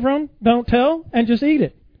where it came from, don't tell, and just eat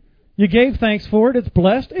it. You gave thanks for it, it's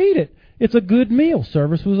blessed, eat it. It's a good meal.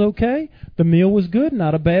 Service was okay. The meal was good,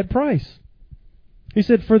 not a bad price. He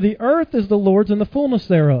said, for the earth is the Lord's and the fullness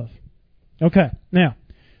thereof. Okay, now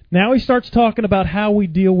he starts talking about how we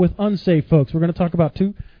deal with unsaved folks. We're going to talk about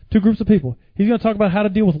two groups of people. He's going to talk about how to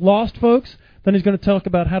deal with lost folks, then he's going to talk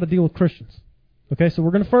about how to deal with Christians. Okay, so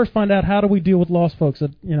we're going to first find out how do we deal with lost folks.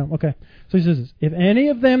 Okay. So he says this, if any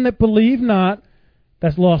of them that believe not,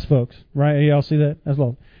 that's lost folks, right? Y'all see that? That's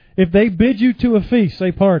lost. If they bid you to a feast,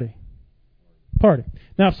 say party. Party.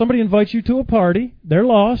 Now, if somebody invites you to a party, they're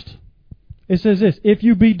lost. It says this, if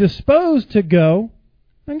you be disposed to go,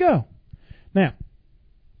 then go. Now,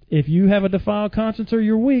 if you have a defiled conscience or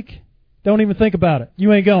you're weak, don't even think about it.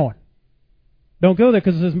 You ain't going. Don't go there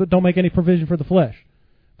because it says don't make any provision for the flesh.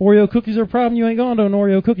 If Oreo cookies are a problem, you ain't going to an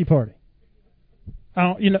Oreo cookie party.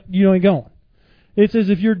 You ain't going. It says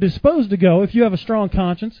if you're disposed to go, if you have a strong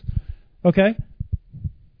conscience, okay,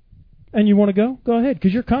 and you want to go ahead.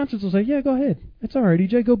 Because your conscience will say, yeah, go ahead. It's all right,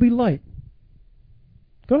 EJ, go be light.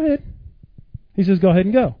 Go ahead. He says, go ahead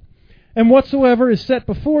and go. And whatsoever is set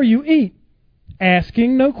before you, eat,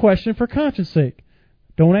 asking no question for conscience sake.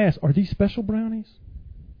 Don't ask, are these special brownies?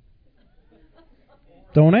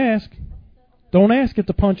 Don't ask. Don't ask if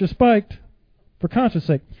the punch is spiked for conscience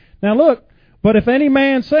sake. Now look, but if any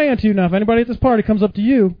man say unto you, now if anybody at this party comes up to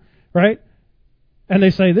you, right, and they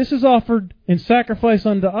say, this is offered in sacrifice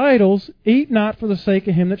unto idols, eat not for the sake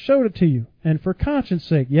of him that showed it to you, and for conscience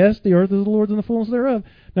sake. Yes, the earth is the Lord's and the fullness thereof.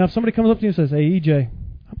 Now if somebody comes up to you and says, hey EJ,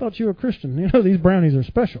 I thought you were a Christian. You know, these brownies are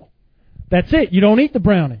special. That's it. You don't eat the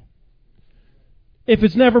brownie. If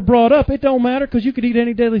it's never brought up, it don't matter because you could eat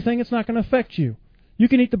any deadly thing. It's not going to affect you. You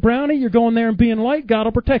can eat the brownie. You're going there and being light. God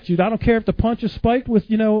will protect you. I don't care if the punch is spiked with,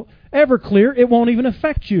 Everclear. It won't even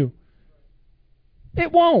affect you.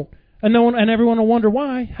 It won't. And no one, and everyone will wonder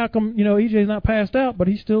why. How come, EJ's not passed out, but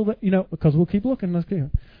he's still, because we'll keep looking. Let's keep.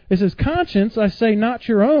 It says, conscience, I say, not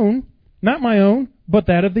your own, not my own, but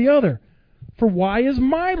that of the other. For why is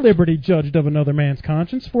my liberty judged of another man's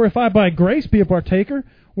conscience? For if I by grace be a partaker,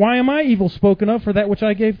 why am I evil spoken of for that which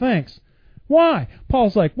I gave thanks? Why?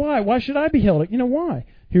 Paul's like, why? Why should I be held? Why?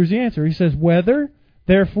 Here's the answer. He says, whether,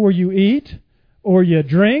 therefore, you eat, or you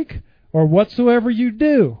drink, or whatsoever you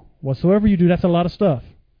do. Whatsoever you do, that's a lot of stuff.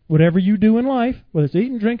 Whatever you do in life, whether it's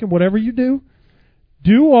eating, drinking, whatever you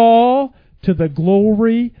do all to the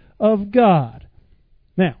glory of God.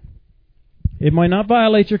 Now, it might not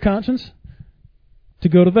violate your conscience to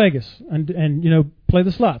go to Vegas and play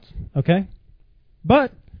the slots, okay?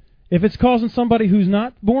 But if it's causing somebody who's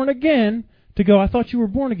not born again to go, I thought you were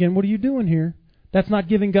born again, what are you doing here? That's not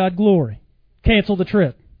giving God glory. Cancel the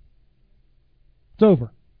trip. It's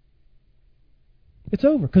over. It's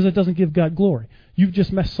over because it doesn't give God glory. You've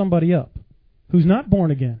just messed somebody up who's not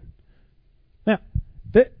born again. Now,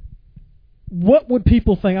 what would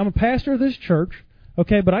people think? I'm a pastor of this church,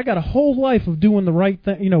 okay, but I got a whole life of doing the right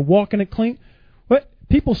thing, walking it clean. But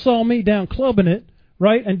people saw me down clubbing it,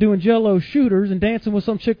 right, and doing Jell-O shooters and dancing with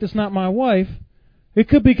some chick that's not my wife. It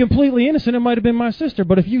could be completely innocent. It might have been my sister.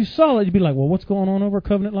 But if you saw it, you'd be like, well, what's going on over at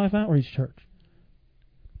Covenant Life Outreach Church?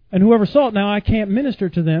 And whoever saw it, now I can't minister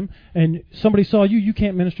to them, and somebody saw you, you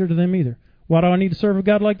can't minister to them either. Why do I need to serve a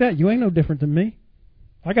God like that? You ain't no different than me.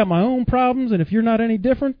 I got my own problems, and if you're not any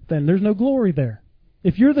different, then there's no glory there.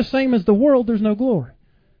 If you're the same as the world, there's no glory.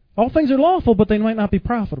 All things are lawful, but they might not be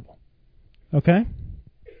profitable. Okay?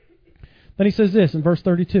 Then he says this in verse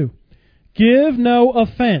 32. Give no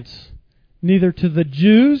offense, neither to the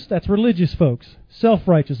Jews, that's religious folks,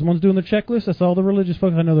 self-righteous, the ones doing the checklist, that's all the religious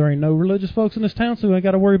folks. I know there ain't no religious folks in this town, so we ain't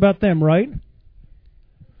got to worry about them, right?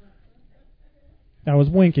 I was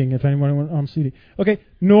winking if anyone went on CD. Okay,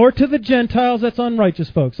 nor to the Gentiles, that's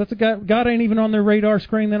unrighteous folks. That's a God ain't even on their radar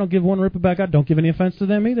screen. They don't give one rip about God. Don't give any offense to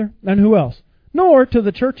them either. And who else? Nor to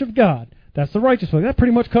the church of God. That's the righteous way. That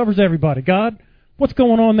pretty much covers everybody. God, what's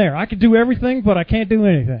going on there? I can do everything, but I can't do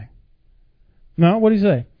anything. No, what do you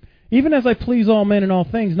say? Even as I please all men in all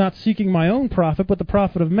things, not seeking my own profit, but the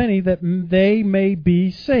profit of many, that they may be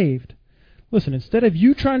saved. Listen, instead of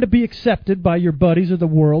you trying to be accepted by your buddies of the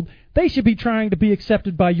world, they should be trying to be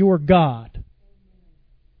accepted by your God,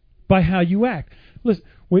 by how you act. Listen,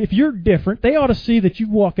 if you're different, they ought to see that you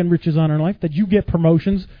walk in riches, honor, and life, that you get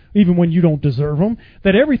promotions even when you don't deserve them,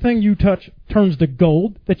 that everything you touch turns to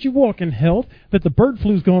gold, that you walk in health, that the bird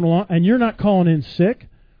flu's going along and you're not calling in sick.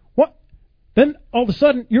 What? Then all of a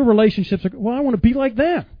sudden your relationships are, well, I want to be like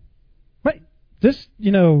them. Right? This,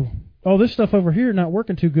 all this stuff over here not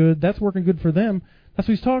working too good, that's working good for them. That's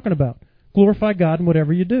what he's talking about. Glorify God in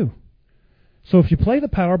whatever you do. So if you play the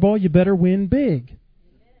Powerball, you better win big.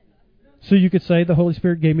 So you could say, the Holy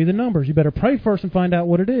Spirit gave me the numbers. You better pray first and find out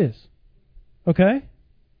what it is. Okay?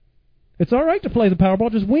 It's all right to play the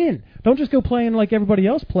Powerball. Just win. Don't just go playing like everybody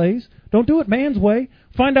else plays. Don't do it man's way.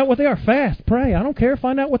 Find out what they are. Fast. Pray. I don't care.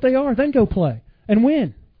 Find out what they are. Then go play. And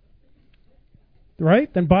win.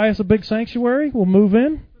 Right? Then buy us a big sanctuary. We'll move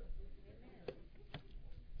in.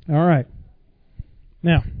 All right.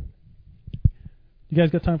 Now, you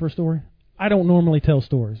guys got time for a story? I don't normally tell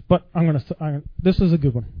stories, but this is a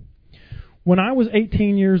good one. When I was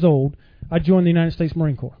 18 years old, I joined the United States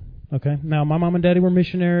Marine Corps. Okay. Now, my mom and daddy were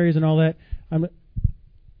missionaries and all that.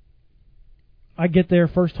 I get there,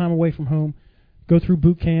 first time away from home, go through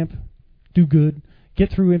boot camp, do good,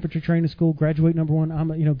 get through infantry training school, graduate number one.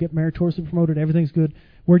 Get meritoriously promoted. Everything's good.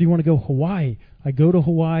 Where do you want to go? Hawaii. I go to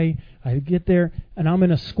Hawaii. I get there, and I'm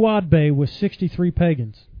in a squad bay with 63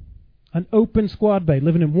 pagans. An open squad bay,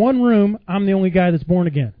 living in one room. I'm the only guy that's born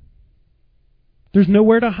again. There's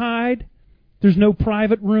nowhere to hide. There's no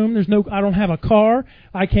private room. I don't have a car.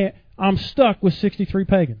 I'm stuck with 63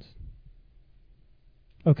 pagans.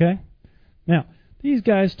 Okay? Now, these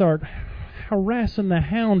guys start harassing the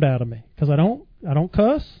hound out of me because I don't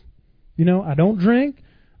cuss. I don't drink.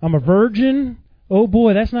 I'm a virgin. Oh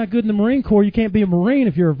boy, that's not good in the Marine Corps. You can't be a Marine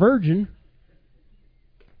if you're a virgin.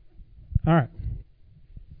 All right.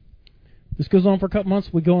 This goes on for a couple months.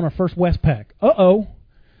 We go on our first Westpac. Uh-oh.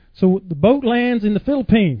 So the boat lands in the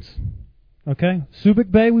Philippines. Okay,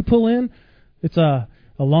 Subic Bay we pull in. It's a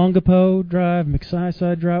Longapo Drive,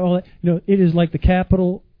 McSiside Drive, all that. It is like the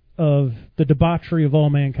capital of the debauchery of all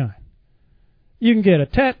mankind. You can get a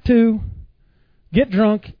tattoo, get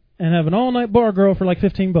drunk, and have an all-night bar girl for like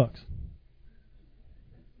 $15.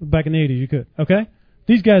 Back in the 80s, you could. Okay,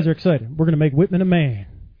 these guys are excited. We're going to make Whitman a man.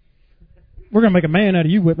 We're going to make a man out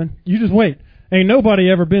of you, Whitman. You just wait. Ain't nobody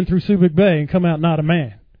ever been through Subic Bay and come out not a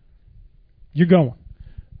man. You're going.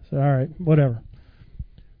 All right, whatever.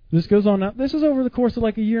 This goes on now. This is over the course of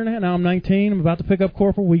like a year and a half. Now I'm 19. I'm about to pick up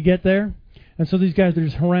corporal. We get there. And so these guys are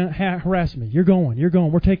just harassing me. You're going.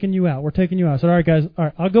 We're taking you out. I said, all right, guys. All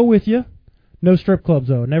right, I'll go with you. No strip clubs,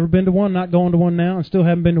 though. Never been to one. Not going to one now. And still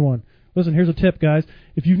haven't been to one. Listen, here's a tip, guys.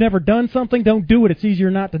 If you've never done something, don't do it. It's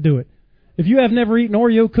easier not to do it. If you have never eaten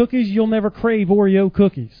Oreo cookies, you'll never crave Oreo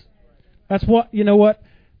cookies. That's what,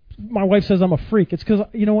 my wife says I'm a freak. It's because,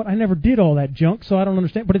 I never did all that junk, so I don't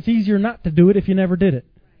understand. But it's easier not to do it if you never did it.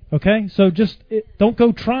 Okay? So don't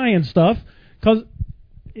go trying stuff, because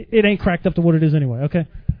it ain't cracked up to what it is anyway. Okay?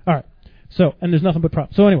 All right. So, and there's nothing but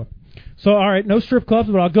props. So anyway. So, all right, no strip clubs,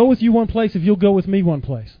 but I'll go with you one place if you'll go with me one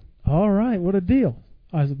place. All right, what a deal.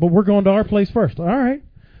 I said, but we're going to our place first. All right.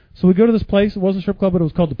 So we go to this place. It wasn't a strip club, but it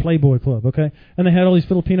was called the Playboy Club, okay? And they had all these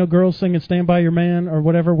Filipino girls singing Stand By Your Man or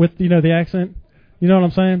whatever with, the accent. You know what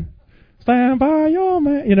I'm saying? Stand by your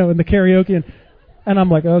man, in the karaoke. And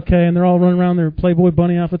I'm like, okay. And they're all running around their Playboy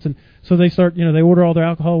bunny outfits. And so they start, they order all their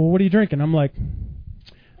alcohol. Well, what are you drinking? I'm like,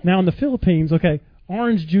 now in the Philippines, okay,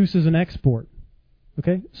 orange juice is an export,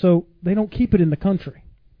 okay? So they don't keep it in the country.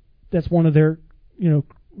 That's one of their,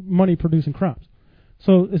 money-producing crops.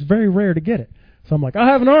 So it's very rare to get it. So I'm like, I'll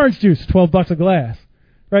have an orange juice, $12 a glass.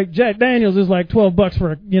 Right? Jack Daniels is like $12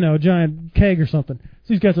 for a, giant keg or something.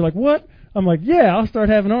 So these guys are like, what? I'm like, yeah, I'll start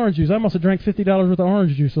having orange juice. I must have drank $50 worth of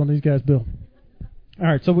orange juice on these guys' bill. All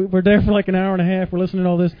right, so we're there for like an hour and a half. We're listening to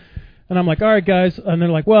all this. And I'm like, all right, guys. And they're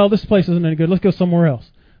like, well, this place isn't any good. Let's go somewhere else.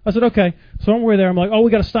 I said, okay. So on the way there, I'm like, oh, we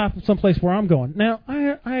got to stop at someplace where I'm going. Now,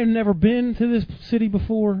 I have never been to this city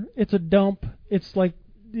before. It's a dump. It's like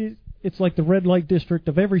the red light district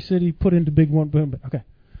of every city put into big one. Boom. Okay.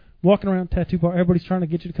 Walking around, tattoo bar. Everybody's trying to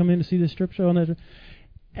get you to come in to see this strip show.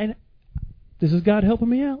 And this is God helping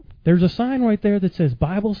me out. There's a sign right there that says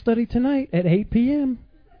Bible study tonight at 8 p.m.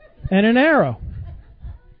 and an arrow.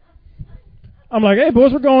 I'm like, hey,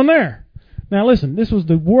 boys, we're going there. Now, listen, this was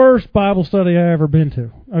the worst Bible study I ever been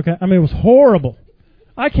to. Okay, I mean, it was horrible.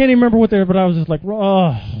 I can't even remember what they were, but I was just like,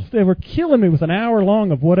 oh, they were killing me with an hour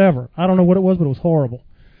long of whatever. I don't know what it was, but it was horrible.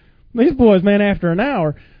 These boys, man, after an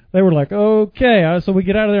hour, they were like, okay. So we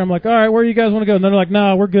get out of there. I'm like, all right, where you guys want to go? And they're like,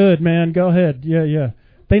 no, we're good, man. Go ahead. Yeah.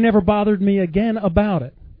 They never bothered me again about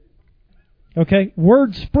it. Okay?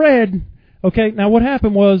 Word spread. Okay? Now what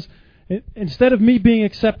happened was, instead of me being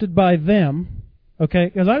accepted by them, okay,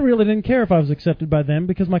 because I really didn't care if I was accepted by them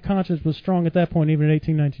because my conscience was strong at that point, even at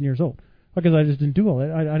 18, 19 years old. Because I just didn't do all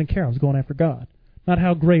that. I didn't care. I was going after God. Not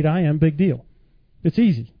how great I am, big deal. It's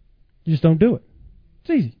easy. You just don't do it.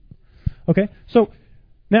 It's easy. Okay? So,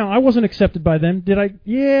 now, I wasn't accepted by them. Did I?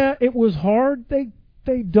 Yeah, it was hard.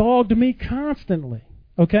 They dogged me constantly.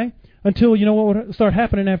 Okay? Until, you know what would start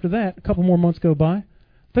happening after that? A couple more months go by.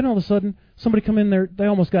 Then all of a sudden, somebody come in there, they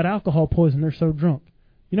almost got alcohol poison. They're so drunk.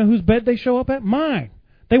 You know whose bed they show up at? Mine.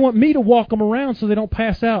 They want me to walk them around so they don't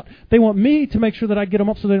pass out. They want me to make sure that I get them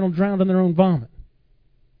up so they don't drown in their own vomit.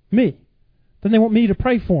 Me. Then they want me to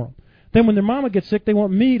pray for them. Then when their mama gets sick, they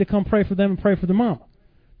want me to come pray for them and pray for their mama.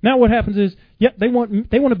 Now what happens is, they want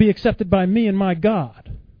to be accepted by me and my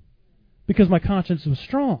God because my conscience was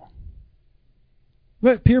strong.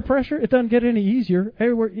 But peer pressure, it doesn't get any easier.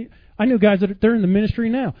 I knew guys that they're in the ministry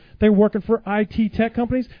now. They're working for IT tech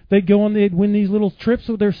companies. They go on, they'd win these little trips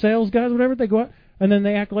with their sales guys, whatever. They go out and then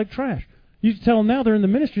they act like trash. You tell them now they're in the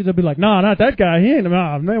ministry, they'll be like, "Nah, not that guy. He ain't.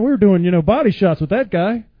 Nah, man, we were doing body shots with that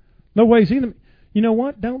guy. No way he's them." You know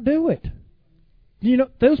what? Don't do it.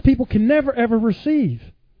 Those people can never ever receive.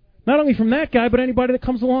 Not only from that guy, but anybody that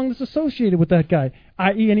comes along that's associated with that guy,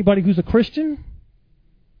 i.e. anybody who's a Christian,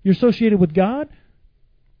 you're associated with God.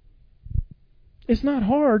 It's not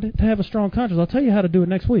hard to have a strong conscience. I'll tell you how to do it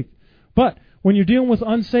next week. But when you're dealing with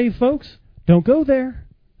unsaved folks, don't go there.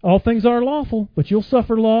 All things are lawful, but you'll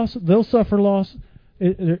suffer loss, they'll suffer loss,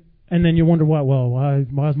 and then you wonder why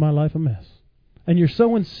is my life a mess? And you're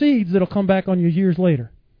sowing seeds that'll come back on you years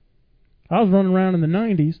later. I was running around in the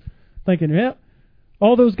 90s thinking,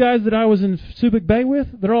 all those guys that I was in Subic Bay with,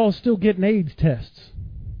 they're all still getting AIDS tests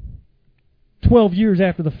 12 years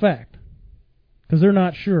after the fact because they're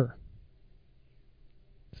not sure.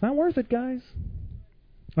 It's not worth it, guys.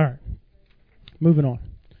 All right. Moving on.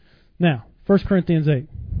 Now, 1 Corinthians 8.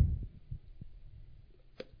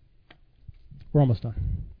 We're almost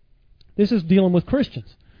done. This is dealing with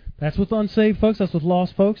Christians. That's with unsaved folks. That's with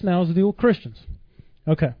lost folks. Now it's dealing with Christians.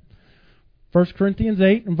 Okay. 1 Corinthians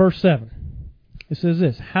 8 and verse 7. It says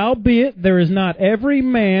this, "Howbeit there is not in every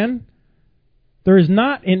man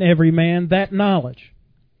that knowledge."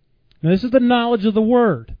 Now this is the knowledge of the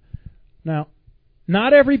Word. Now,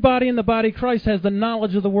 not everybody in the body of Christ has the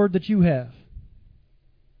knowledge of the Word that you have.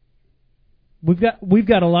 We've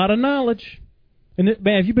got a lot of knowledge. And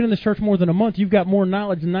man, if you've been in this church more than a month, you've got more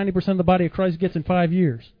knowledge than 90% of the body of Christ gets in 5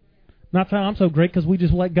 years. Not that I'm so great because we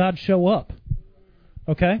just let God show up.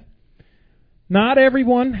 Okay? Not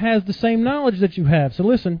everyone has the same knowledge that you have. So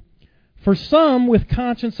listen, for some with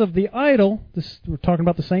conscience of the idol, we're talking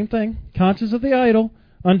about the same thing, conscience of the idol,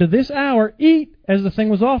 unto this hour eat as the thing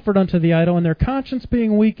was offered unto the idol, and their conscience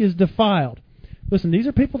being weak is defiled. Listen, these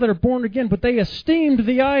are people that are born again, but they esteemed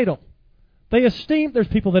the idol. There's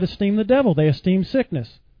people that esteem the devil. They esteem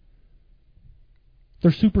sickness.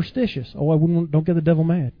 They're superstitious. Don't get the devil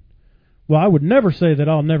mad. Well, I would never say that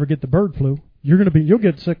I'll never get the bird flu. You'll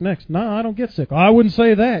get sick next. No, I don't get sick. I wouldn't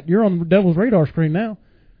say that. You're on the devil's radar screen now.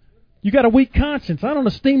 You got a weak conscience. I don't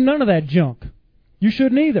esteem none of that junk. You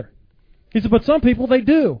shouldn't either. He said, but some people, they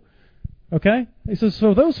do. Okay? He says,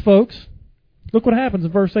 so those folks, look what happens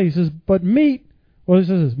in verse 8. He says, but meat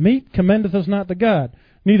commendeth us not to God.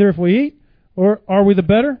 Neither if we eat, or are we the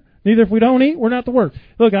better? Neither if we don't eat, we're not the worse.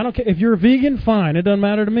 Look, I don't care. If you're a vegan, fine. It doesn't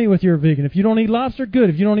matter to me whether you're a vegan. If you don't eat lobster, good.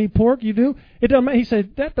 If you don't eat pork, you do. It doesn't matter. He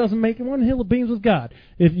said, that doesn't make one hill of beans with God.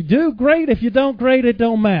 If you do, great. If you don't, great. It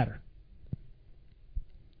don't matter.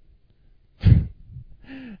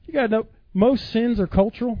 You got to know, most sins are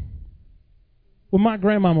cultural. When my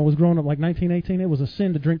grandmama was growing up, like 1918, it was a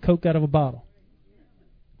sin to drink Coke out of a bottle.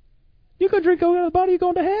 You go drink Coke out of a bottle, you're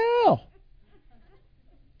going to hell.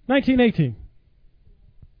 1918.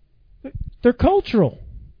 They're cultural.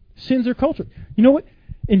 Sins are cultural. You know what?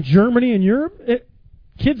 In Germany and Europe,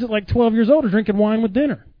 kids at like 12 years old are drinking wine with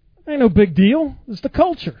dinner. Ain't no big deal. It's the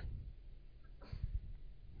culture.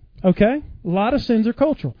 Okay? A lot of sins are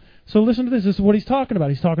cultural. So listen to this. This is what he's talking about.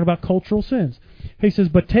 He's talking about cultural sins. He says,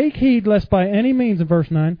 but take heed lest by any means, in verse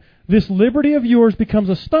 9, this liberty of yours becomes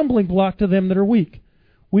a stumbling block to them that are weak.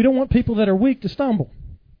 We don't want people that are weak to stumble.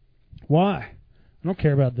 Why? I don't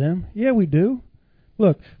care about them. Yeah, we do.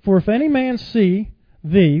 Look, for if any man see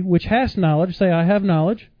thee, which hast knowledge, say, I have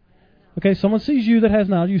knowledge. Okay, someone sees you that has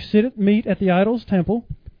knowledge. You sit at meat at the idol's temple,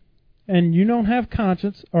 and you don't have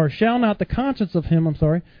conscience, or shall not the conscience of him,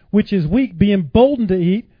 which is weak, be emboldened to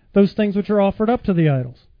eat those things which are offered up to the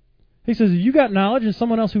idols. He says, if you got knowledge and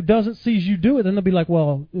someone else who doesn't sees you do it, then they'll be like,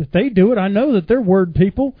 well, if they do it, I know that they're Word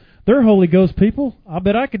people, they're Holy Ghost people. I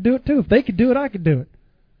bet I could do it too. If they could do it, I could do it.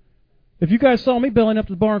 If you guys saw me belling up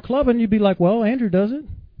to the bar and club, and you'd be like, well, Andrew does it.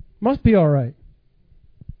 Must be all right.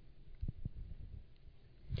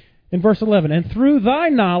 In verse 11, and through thy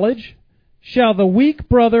knowledge shall the weak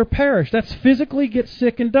brother perish. That's physically get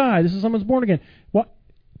sick and die. This is someone's born again. What?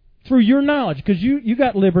 Through your knowledge, because you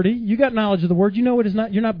got liberty, you got knowledge of the Word. You know it is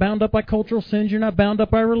not. You're not bound up by cultural sins. You're not bound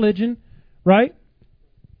up by religion, right?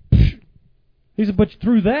 He said, but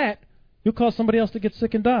through that, you'll cause somebody else to get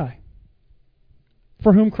sick and die.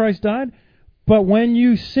 For whom Christ died. But when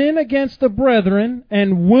you sin against the brethren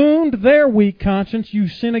and wound their weak conscience, you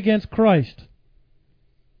sin against Christ.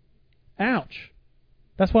 Ouch.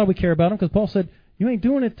 That's why we care about him, because Paul said, you ain't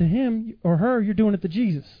doing it to him or her, you're doing it to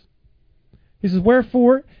Jesus. He says,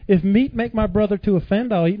 wherefore, if meat make my brother to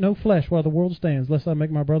offend, I'll eat no flesh while the world stands, lest I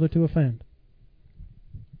make my brother to offend.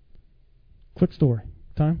 Quick story.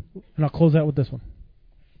 Time? And I'll close out with this one.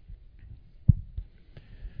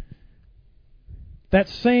 That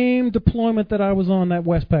same deployment that I was on, that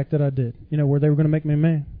Westpac that I did, where they were going to make me a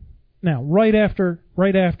man. Now, right after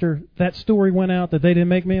that story went out that they didn't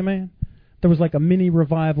make me a man, there was like a mini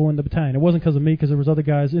revival in the battalion. It wasn't because of me, because there was other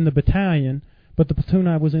guys in the battalion, but the platoon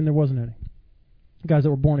I was in, there wasn't any. Guys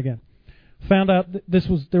that were born again. Found out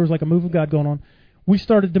there was like a move of God going on. We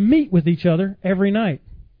started to meet with each other every night.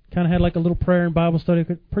 Kind of had like a little prayer and Bible study.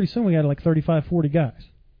 Pretty soon we had like 35, 40 guys.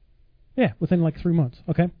 Yeah, within like 3 months,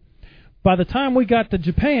 okay? By the time we got to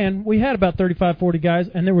Japan, we had about 35, 40 guys,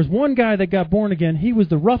 and there was one guy that got born again. He was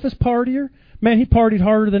the roughest partier. Man, he partied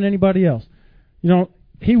harder than anybody else.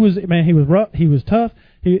 He was rough, he was tough.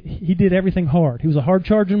 He did everything hard. He was a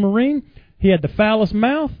hard-charging Marine. He had the foulest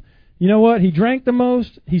mouth. You know what? He drank the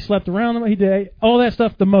most. He slept around the most. He did all that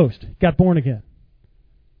stuff the most. Got born again.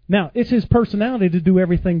 Now, it's his personality to do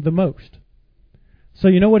everything the most. So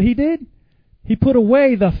you know what he did? He put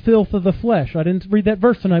away the filth of the flesh. I didn't read that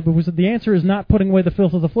verse tonight, but the answer is not putting away the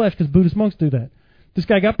filth of the flesh, because Buddhist monks do that. This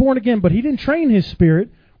guy got born again, but he didn't train his spirit.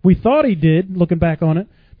 We thought he did, looking back on it,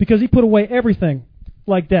 because he put away everything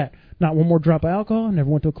like that. Not one more drop of alcohol, never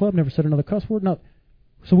went to a club, never said another cuss word. No.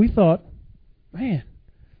 So we thought, man,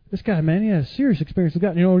 this guy, man, he had a serious experience with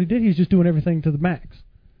God. You know what he did? He was just doing everything to the max.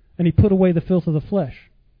 And he put away the filth of the flesh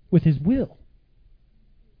with his will.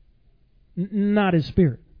 Not his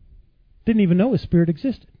spirit. Didn't even know his spirit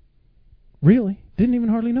existed. Really. Didn't even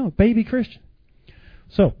hardly know it. Baby Christian.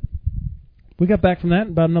 So, we got back from that.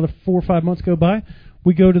 About another 4 or 5 months go by.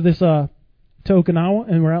 We go to this, to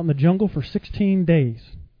Okinawa, and we're out in the jungle for 16 days.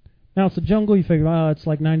 Now, it's a jungle. You figure, it's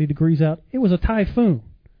like 90 degrees out. It was a typhoon.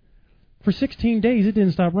 For 16 days, it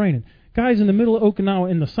didn't stop raining. Guys in the middle of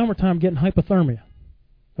Okinawa in the summertime getting hypothermia.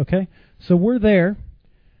 Okay? So we're there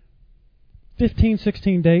 15,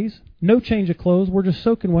 16 days. No change of clothes. We're just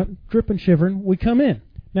soaking wet, dripping, shivering. We come in.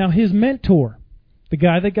 Now, his mentor, the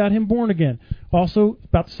guy that got him born again, also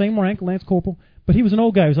about the same rank, Lance Corporal, but he was an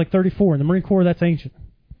old guy. He was like 34. In the Marine Corps, that's ancient.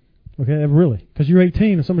 Okay, really. Because you're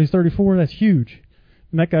 18 and somebody's 34, that's huge.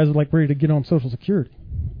 And that guy's like ready to get on Social Security.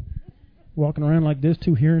 Walking around like this,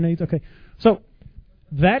 2 hearing aids. Okay, so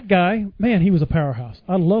that guy, man, he was a powerhouse.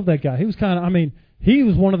 I love that guy. He was he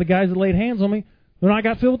was one of the guys that laid hands on me when I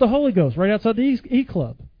got filled with the Holy Ghost right outside the E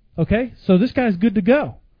Club. Okay, so this guy's good to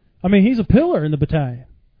go. He's a pillar in the battalion.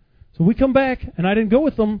 So we come back, and I didn't go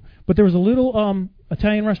with them, but there was a little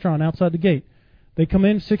Italian restaurant outside the gate. They come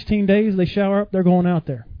in 16 days, they shower up, they're going out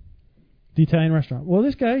there. The Italian restaurant. Well,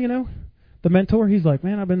 this guy, the mentor, he's like,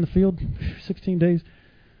 man, I've been in the field 16 days.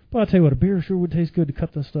 But I'll tell you what, a beer sure would taste good to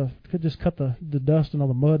cut the stuff. Could just cut the dust and all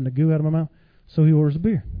the mud and the goo out of my mouth. So he orders a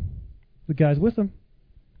beer. The guy's with him.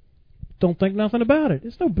 Don't think nothing about it.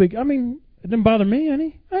 It's no big, it didn't bother me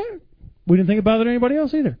any. We didn't think it bothered anybody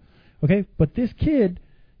else either. Okay, but this kid,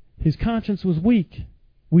 his conscience was weak.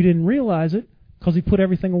 We didn't realize it because he put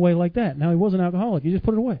everything away like that. Now, he wasn't alcoholic. He just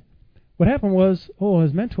put it away. What happened was,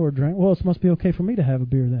 his mentor drank. Well, it must be okay for me to have a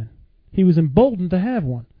beer then. He was emboldened to have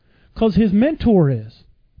one because his mentor is.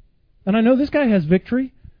 And I know this guy has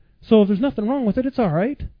victory, so if there's nothing wrong with it, it's all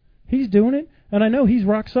right. He's doing it, and I know he's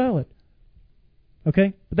rock solid.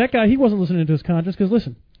 Okay? But that guy, he wasn't listening to his conscience, because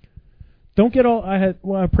listen, don't get all...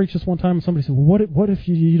 I preached this one time, and somebody said, well, what if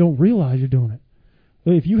you don't realize you're doing it?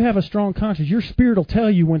 If you have a strong conscience, your spirit will tell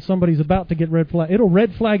you when somebody's about to get red flag. It'll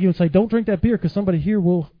red flag you and say, don't drink that beer because somebody here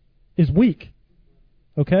is weak.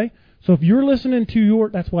 Okay? So if you're listening to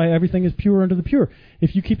that's why everything is pure unto the pure.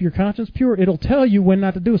 If you keep your conscience pure, it'll tell you when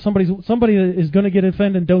not to do it. Somebody is going to get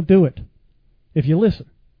offended and don't do it. If you listen.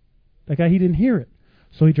 That guy, he didn't hear it.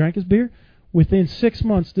 So he drank his beer. Within 6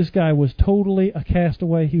 months, this guy was totally a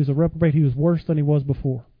castaway. He was a reprobate. He was worse than he was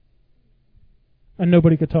before. And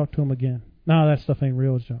nobody could talk to him again. No, that stuff ain't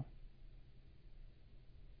real, John.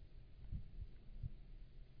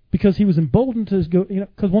 Because he was emboldened to go,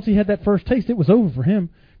 because once he had that first taste, it was over for him.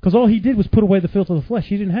 Because all he did was put away the filth of the flesh.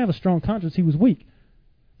 He didn't have a strong conscience. He was weak.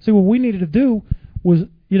 See, what we needed to do was,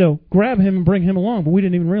 grab him and bring him along, but we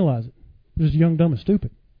didn't even realize it. Just young, dumb, and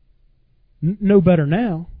stupid. No better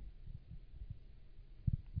now.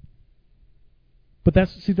 But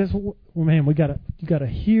that's what, man, you gotta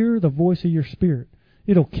hear the voice of your spirit.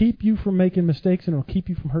 It'll keep you from making mistakes, and it'll keep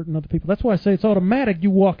you from hurting other people. That's why I say it's automatic you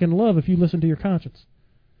walk in love if you listen to your conscience.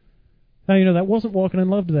 Now, that wasn't walking in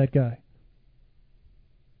love to that guy.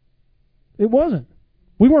 It wasn't.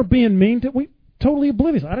 We weren't being mean we totally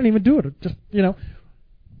oblivious. I didn't even do it. Just,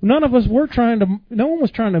 none of us were no one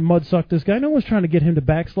was trying to mud suck this guy. No one was trying to get him to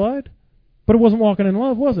backslide. But it wasn't walking in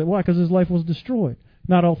love, was it? Why? Because his life was destroyed.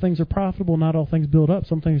 Not all things are profitable. Not all things build up.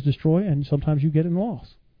 Some things destroy, and sometimes you get in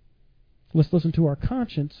loss. Let's listen to our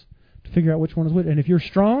conscience to figure out which one is which. And if you're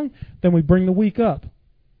strong, then we bring the weak up.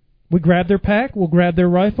 We grab their pack. We'll grab their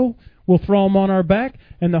rifle. We'll throw them on our back.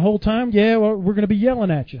 And the whole time, we're going to be yelling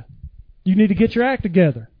at you. You need to get your act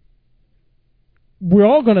together. We're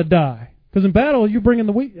all going to die. Because in battle, you're bringing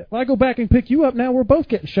the weak. If I go back and pick you up now, we're both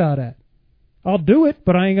getting shot at. I'll do it,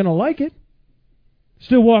 but I ain't going to like it.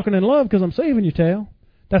 Still walking in love because I'm saving your tail.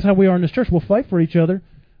 That's how we are in this church. We'll fight for each other,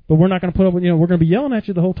 but we're not going to put up with, we're going to be yelling at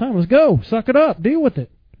you the whole time. Let's go. Suck it up. Deal with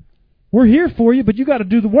it. We're here for you, but you got to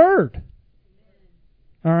do the word.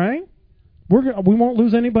 All right? We won't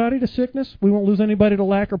lose anybody to sickness. We won't lose anybody to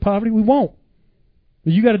lack or poverty. We won't.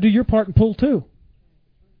 But you got to do your part and pull too.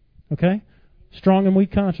 Okay? Strong and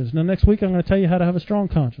weak conscience. Now next week I'm going to tell you how to have a strong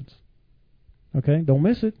conscience. Okay? Don't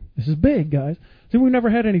miss it. This is big, guys. See, we've never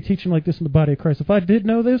had any teaching like this in the body of Christ. If I did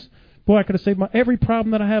know this, boy, I could have saved every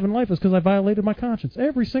problem that I have in life is because I violated my conscience.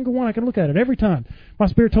 Every single one, I can look at it every time. My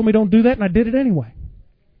spirit told me don't do that, and I did it anyway.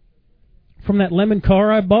 From that lemon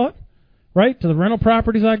car I bought, right, to the rental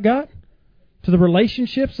properties I got, to the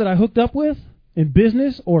relationships that I hooked up with in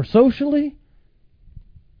business or socially.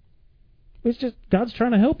 It's just God's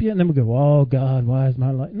trying to help you, and then we go, oh, God, why is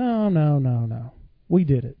my life? No. We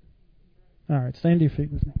did it. All right, stand to your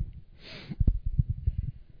feet with me.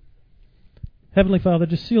 Heavenly Father,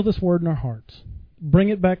 just seal this word in our hearts. Bring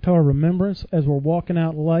it back to our remembrance as we're walking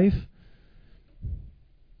out life.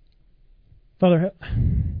 Father,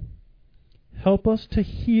 help us to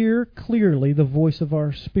hear clearly the voice of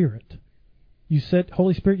our spirit. You said,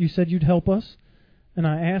 Holy Spirit, you said you'd help us, and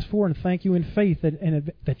I ask for and thank you in faith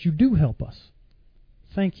that you do help us.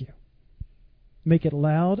 Thank you. Make it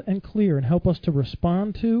loud and clear and help us to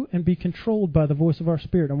respond to and be controlled by the voice of our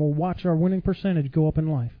spirit, and we'll watch our winning percentage go up in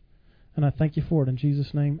life. And I thank you for it. In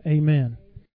Jesus' name, amen.